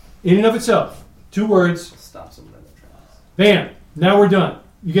that, in and of itself, 2 words. Stop someone in their tracks. Bam! Now we're done.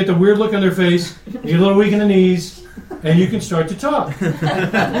 You get the weird look on their face, you get a little weak in the knees, and you can start to talk.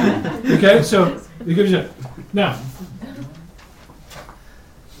 Okay, so you give it. Now,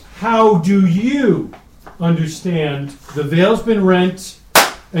 how do you understand the veil's been rent,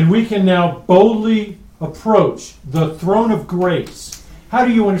 and we can now boldly approach the throne of grace? How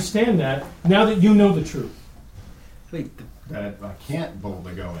do you understand that now that you know the truth? That I can't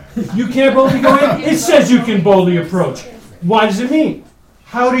boldly go in. You can't boldly go in? It says you can boldly approach. What does it mean?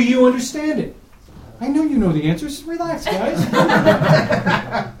 How do you understand it? I know you know the answers. Relax, guys.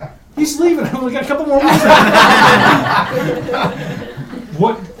 He's leaving. I've only got a couple more weeks.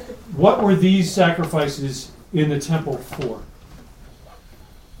 What were these sacrifices in the temple for?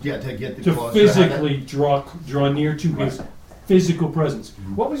 Yeah, to get the to physically draw near to his physical presence.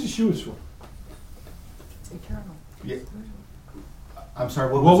 What was Yeshua's for? Eternal. Yeah. I'm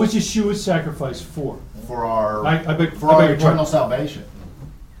sorry. What was Yeshua's sacrifice for? For our our eternal salvation.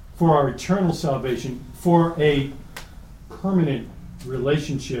 For our eternal salvation, for a permanent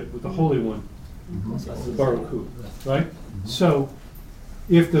relationship with the Holy One, the Baruch Hu, right? So,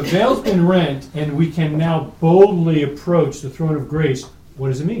 if the veil's been rent and we can now boldly approach the throne of grace, what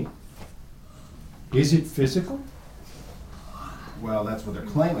does it mean? Is it physical? Well, that's what they're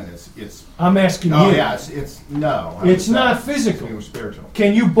claiming. It's. I'm asking you. Oh, yeah, it's no. It's not physical. It was spiritual.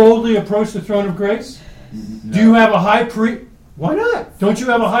 Can you boldly approach the throne of grace? No. Do you have a high priest? Why not? Don't you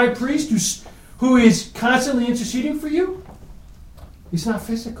have a high priest who is constantly interceding for you? It's not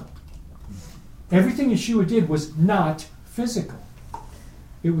physical. Everything Yeshua did was not physical.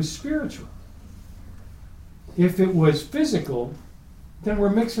 It was spiritual. If it was physical, then we're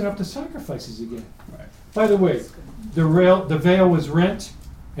mixing up the sacrifices again. Right. By the way, the veil was rent,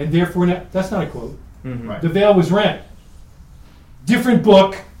 and therefore that's not a quote. Right. The veil was rent. Different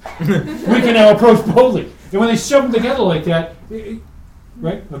book. We can now approach boldly. And when they shove them together like that,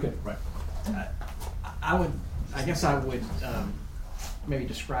 right? Okay. Right. I guess I would maybe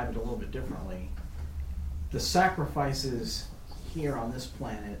describe it a little bit differently. The sacrifices here on this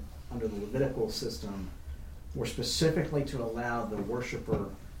planet under the Levitical system were specifically to allow the worshiper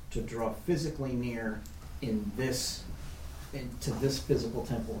to draw physically near into this physical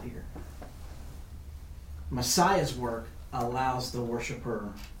temple here. Messiah's work allows the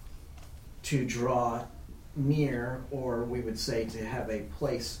worshiper to draw near, or we would say to have a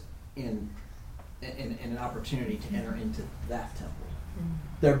place in an opportunity to enter into that temple.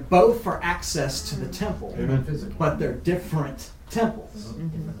 They're both for access to the temple, but they're different temples.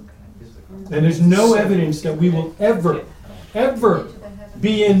 And there's no evidence that we will ever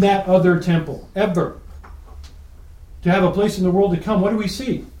be in that other temple. Ever. To have a place in the world to come. What do we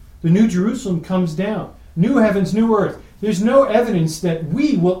see? The New Jerusalem comes down. New heavens, new earth. There's no evidence that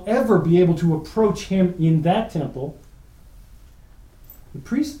we will ever be able to approach him in that temple. The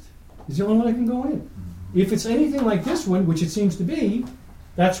priest is the only one that can go in. If it's anything like this one, which it seems to be,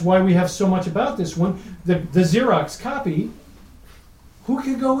 that's why we have so much about this one, the Xerox copy, who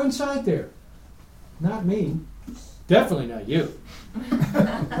can go inside there? Not me. Definitely not you.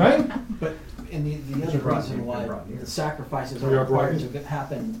 Right? But and the other reason why the sacrifices are required to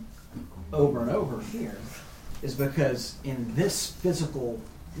happen over and over here is because in this physical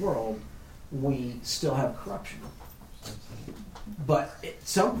world we still have corruption. But at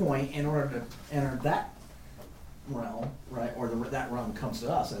some point, in order to enter that realm, right, or that realm comes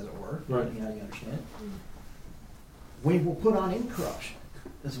to us, as it were, right. You know, you understand it, we will put on incorruption,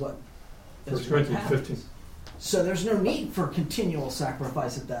 is what 1 Corinthians 15. So there's no need for continual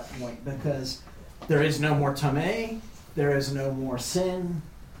sacrifice at that point, because there is no more tameh, there is no more sin.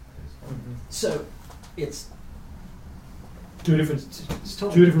 So it's two different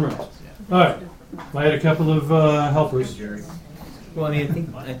totally realms. Yeah. All right. I had a couple of helpers. Well, I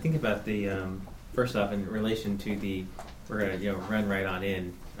mean, I think about the first off in relation to the we're gonna run right on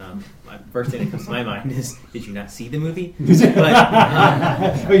in. First thing that comes to my mind is, did you not see the movie?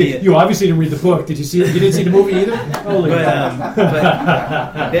 But, you obviously didn't read the book. Did you see it? You didn't see the movie either?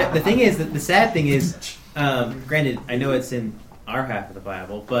 But the thing is, that the sad thing is, granted, I know it's in our half of the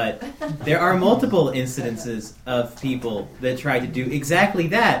Bible, but there are multiple incidences of people that try to do exactly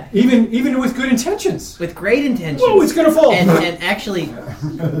that. Even with good intentions. With great intentions. Whoa, it's going to fall. And actually,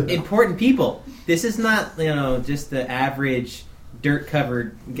 important people. This is not, just the average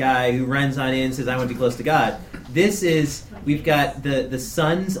dirt-covered guy who runs on in and says, I want to be close to God. This is, we've got the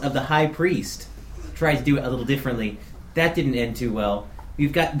sons of the high priest tried to do it a little differently. That didn't end too well.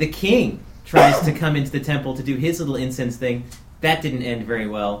 We've got the king tries to come into the temple to do his little incense thing. That didn't end very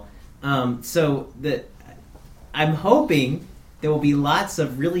well. So I'm hoping there will be lots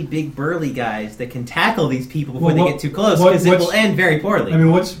of really big burly guys that can tackle these people before they get too close, because it will end very poorly. I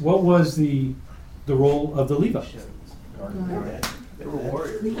mean, what was the role of the Levites? They were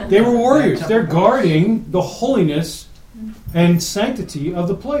warriors. They were warriors. They're guarding the holiness and sanctity of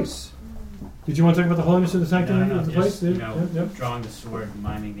the place. Did you want to talk about the holiness and the sanctity of the place? Drawing the sword,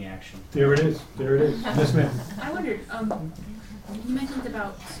 miming the action. There it is. Yes, ma'am. I wondered, you mentioned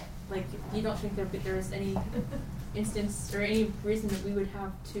about, you don't think there is any instance or any reason that we would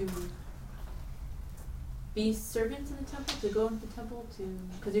have to be servants in the temple, to go into the temple,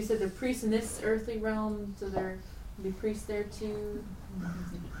 because you said they're priests in this earthly realm, so there will be priests there too.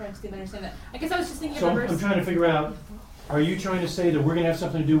 Perhaps you can understand that. I guess I was just thinking of a verse. I'm trying to figure out, are you trying to say that we're going to have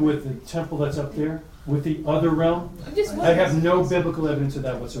something to do with the temple that's up there? With the other realm? I have no biblical evidence of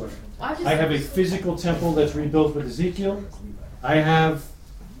that whatsoever. I have a physical temple that's rebuilt with Ezekiel. I have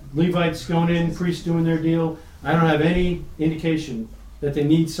Levites going in, priests doing their deal. I don't have any indication that they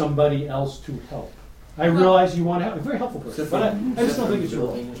need somebody else to help. I realize you want to help. A very helpful person, but I just don't think it's your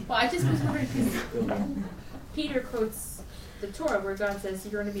role. Well, I just was wondering, because Peter quotes the Torah where God says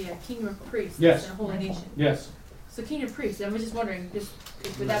you're going to be a kingdom of priests and a holy nation. Yes. So kingdom of priests, I was just wondering,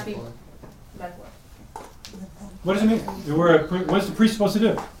 would that be metaphor? What does it mean? What's the priest supposed to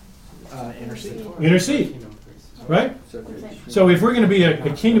do? Intercede. Right? So if we're going to be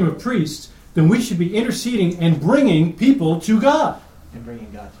a kingdom of priests, then we should be interceding and bringing people to God. And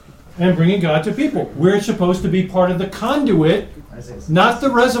bringing God to people. And bringing God to people. We're supposed to be part of the conduit, not the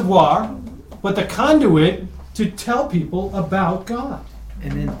reservoir, but the conduit to tell people about God.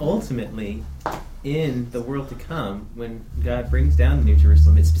 And then ultimately, in the world to come, when God brings down the New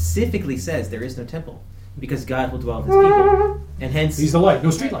Jerusalem, it specifically says there is no temple, because God will dwell with his people. And hence, he's the light. No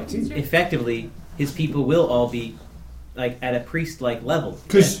streetlights. Effectively, his people will all be at a priest-like level.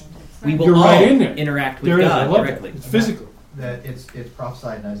 Because We will You're all right in there. interact with There is, I God love directly. it. It's physical. That it's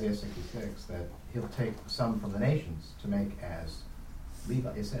prophesied in Isaiah 66 that he'll take some from the nations to make as Levi.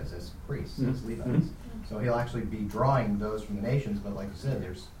 It says as priests, as Mhm. Levites. Mhm. So he'll actually be drawing those from the nations. But like you said,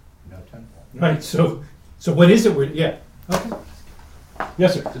 there's no temple. Right. So what is it? Yeah. Okay.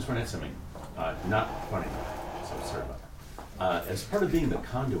 Yes, sir. Just wanted something, not funny, so sorry about that. As part of being the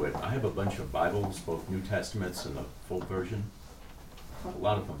conduit, I have a bunch of Bibles, both New Testaments and the full version, a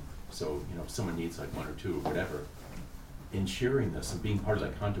lot of them. So, if someone needs like one or two or whatever, in sharing this and being part of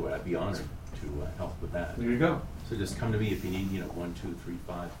that conduit, I'd be honored to help with that. There you go. So just come to me if you need, 1, 2, 3,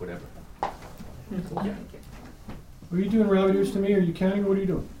 5, whatever. Yeah. Are you doing rabbit ears to me? Are you counting? Or what are you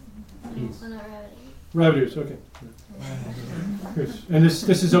doing? Well, not rabbit. Rabbit ears. Okay. Good. And this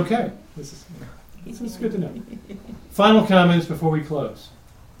is okay. This is good to know. Final comments before we close.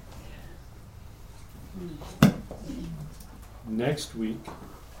 Next week,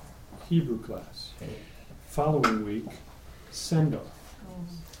 Hebrew class. Following week, send off.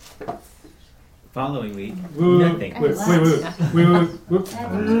 Following week, Wait. nothing.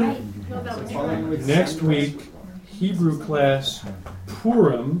 Next week, Hebrew class,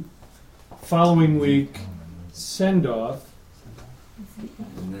 Purim. Following week, send off.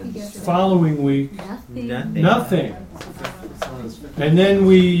 Following week, nothing. And then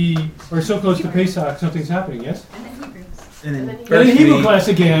we are so close to Pesach, something's happening, yes? And then Hebrew class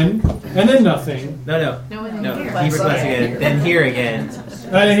again, and then nothing. No. Hebrew class again, then here again.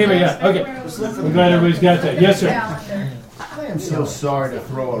 And then here again. Okay. I'm glad everybody's got that. Yes, sir. I am so sorry to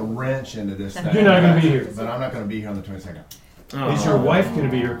throw a wrench into this thing. You're not going to be here. But I'm not going to be here on the 22nd. Is your wife going to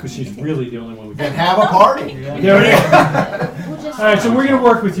be here? Because she's really the only one we Then have a party. There it is. All right, so we're going to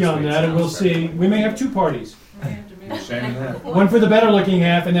work with you on that, and we'll see. We may have 2 parties. One for the better-looking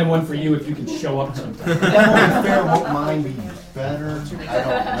half, and then one for you if you can show up sometime. Won't mine be better? I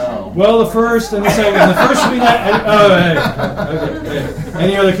don't know. Well, the first and the second. The first should be that. Oh, hey. Okay.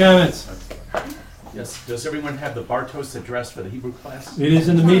 Any other comments? Yes. Does everyone have the Bartos address for the Hebrew class? It is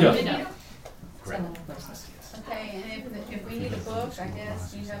in the meetup. Great. Okay, and if we need a book, I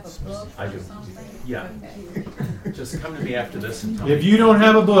guess you have a book I or do. something? Yeah. Okay. Just come to me after this and tell me. If you don't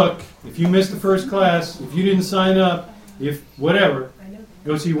have a book, if you missed the first class, if you didn't sign up, if whatever,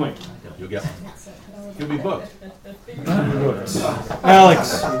 go see Wayne. You'll get one. You'll be booked.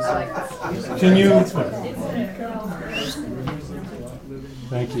 Alex, can you?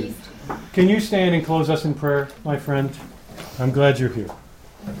 Thank you. Can you stand and close us in prayer, my friend? I'm glad you're here.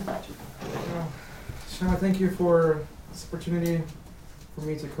 I thank you for this opportunity for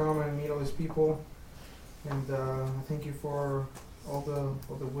me to come and meet all these people, and I thank you for all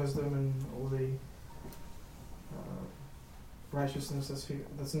the wisdom and all the righteousness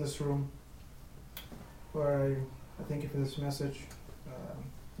that's in this room. Lord, I thank you for this message.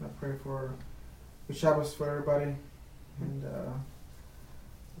 I pray for good Shabbos for everybody, and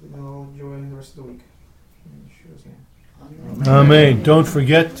I'll enjoy the rest of the week. In Yeshua's name. Amen. Don't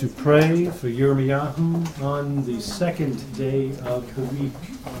forget to pray for Yirmiyahu on the 2nd day of the week.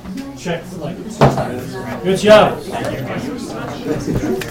 Check the light. Good job.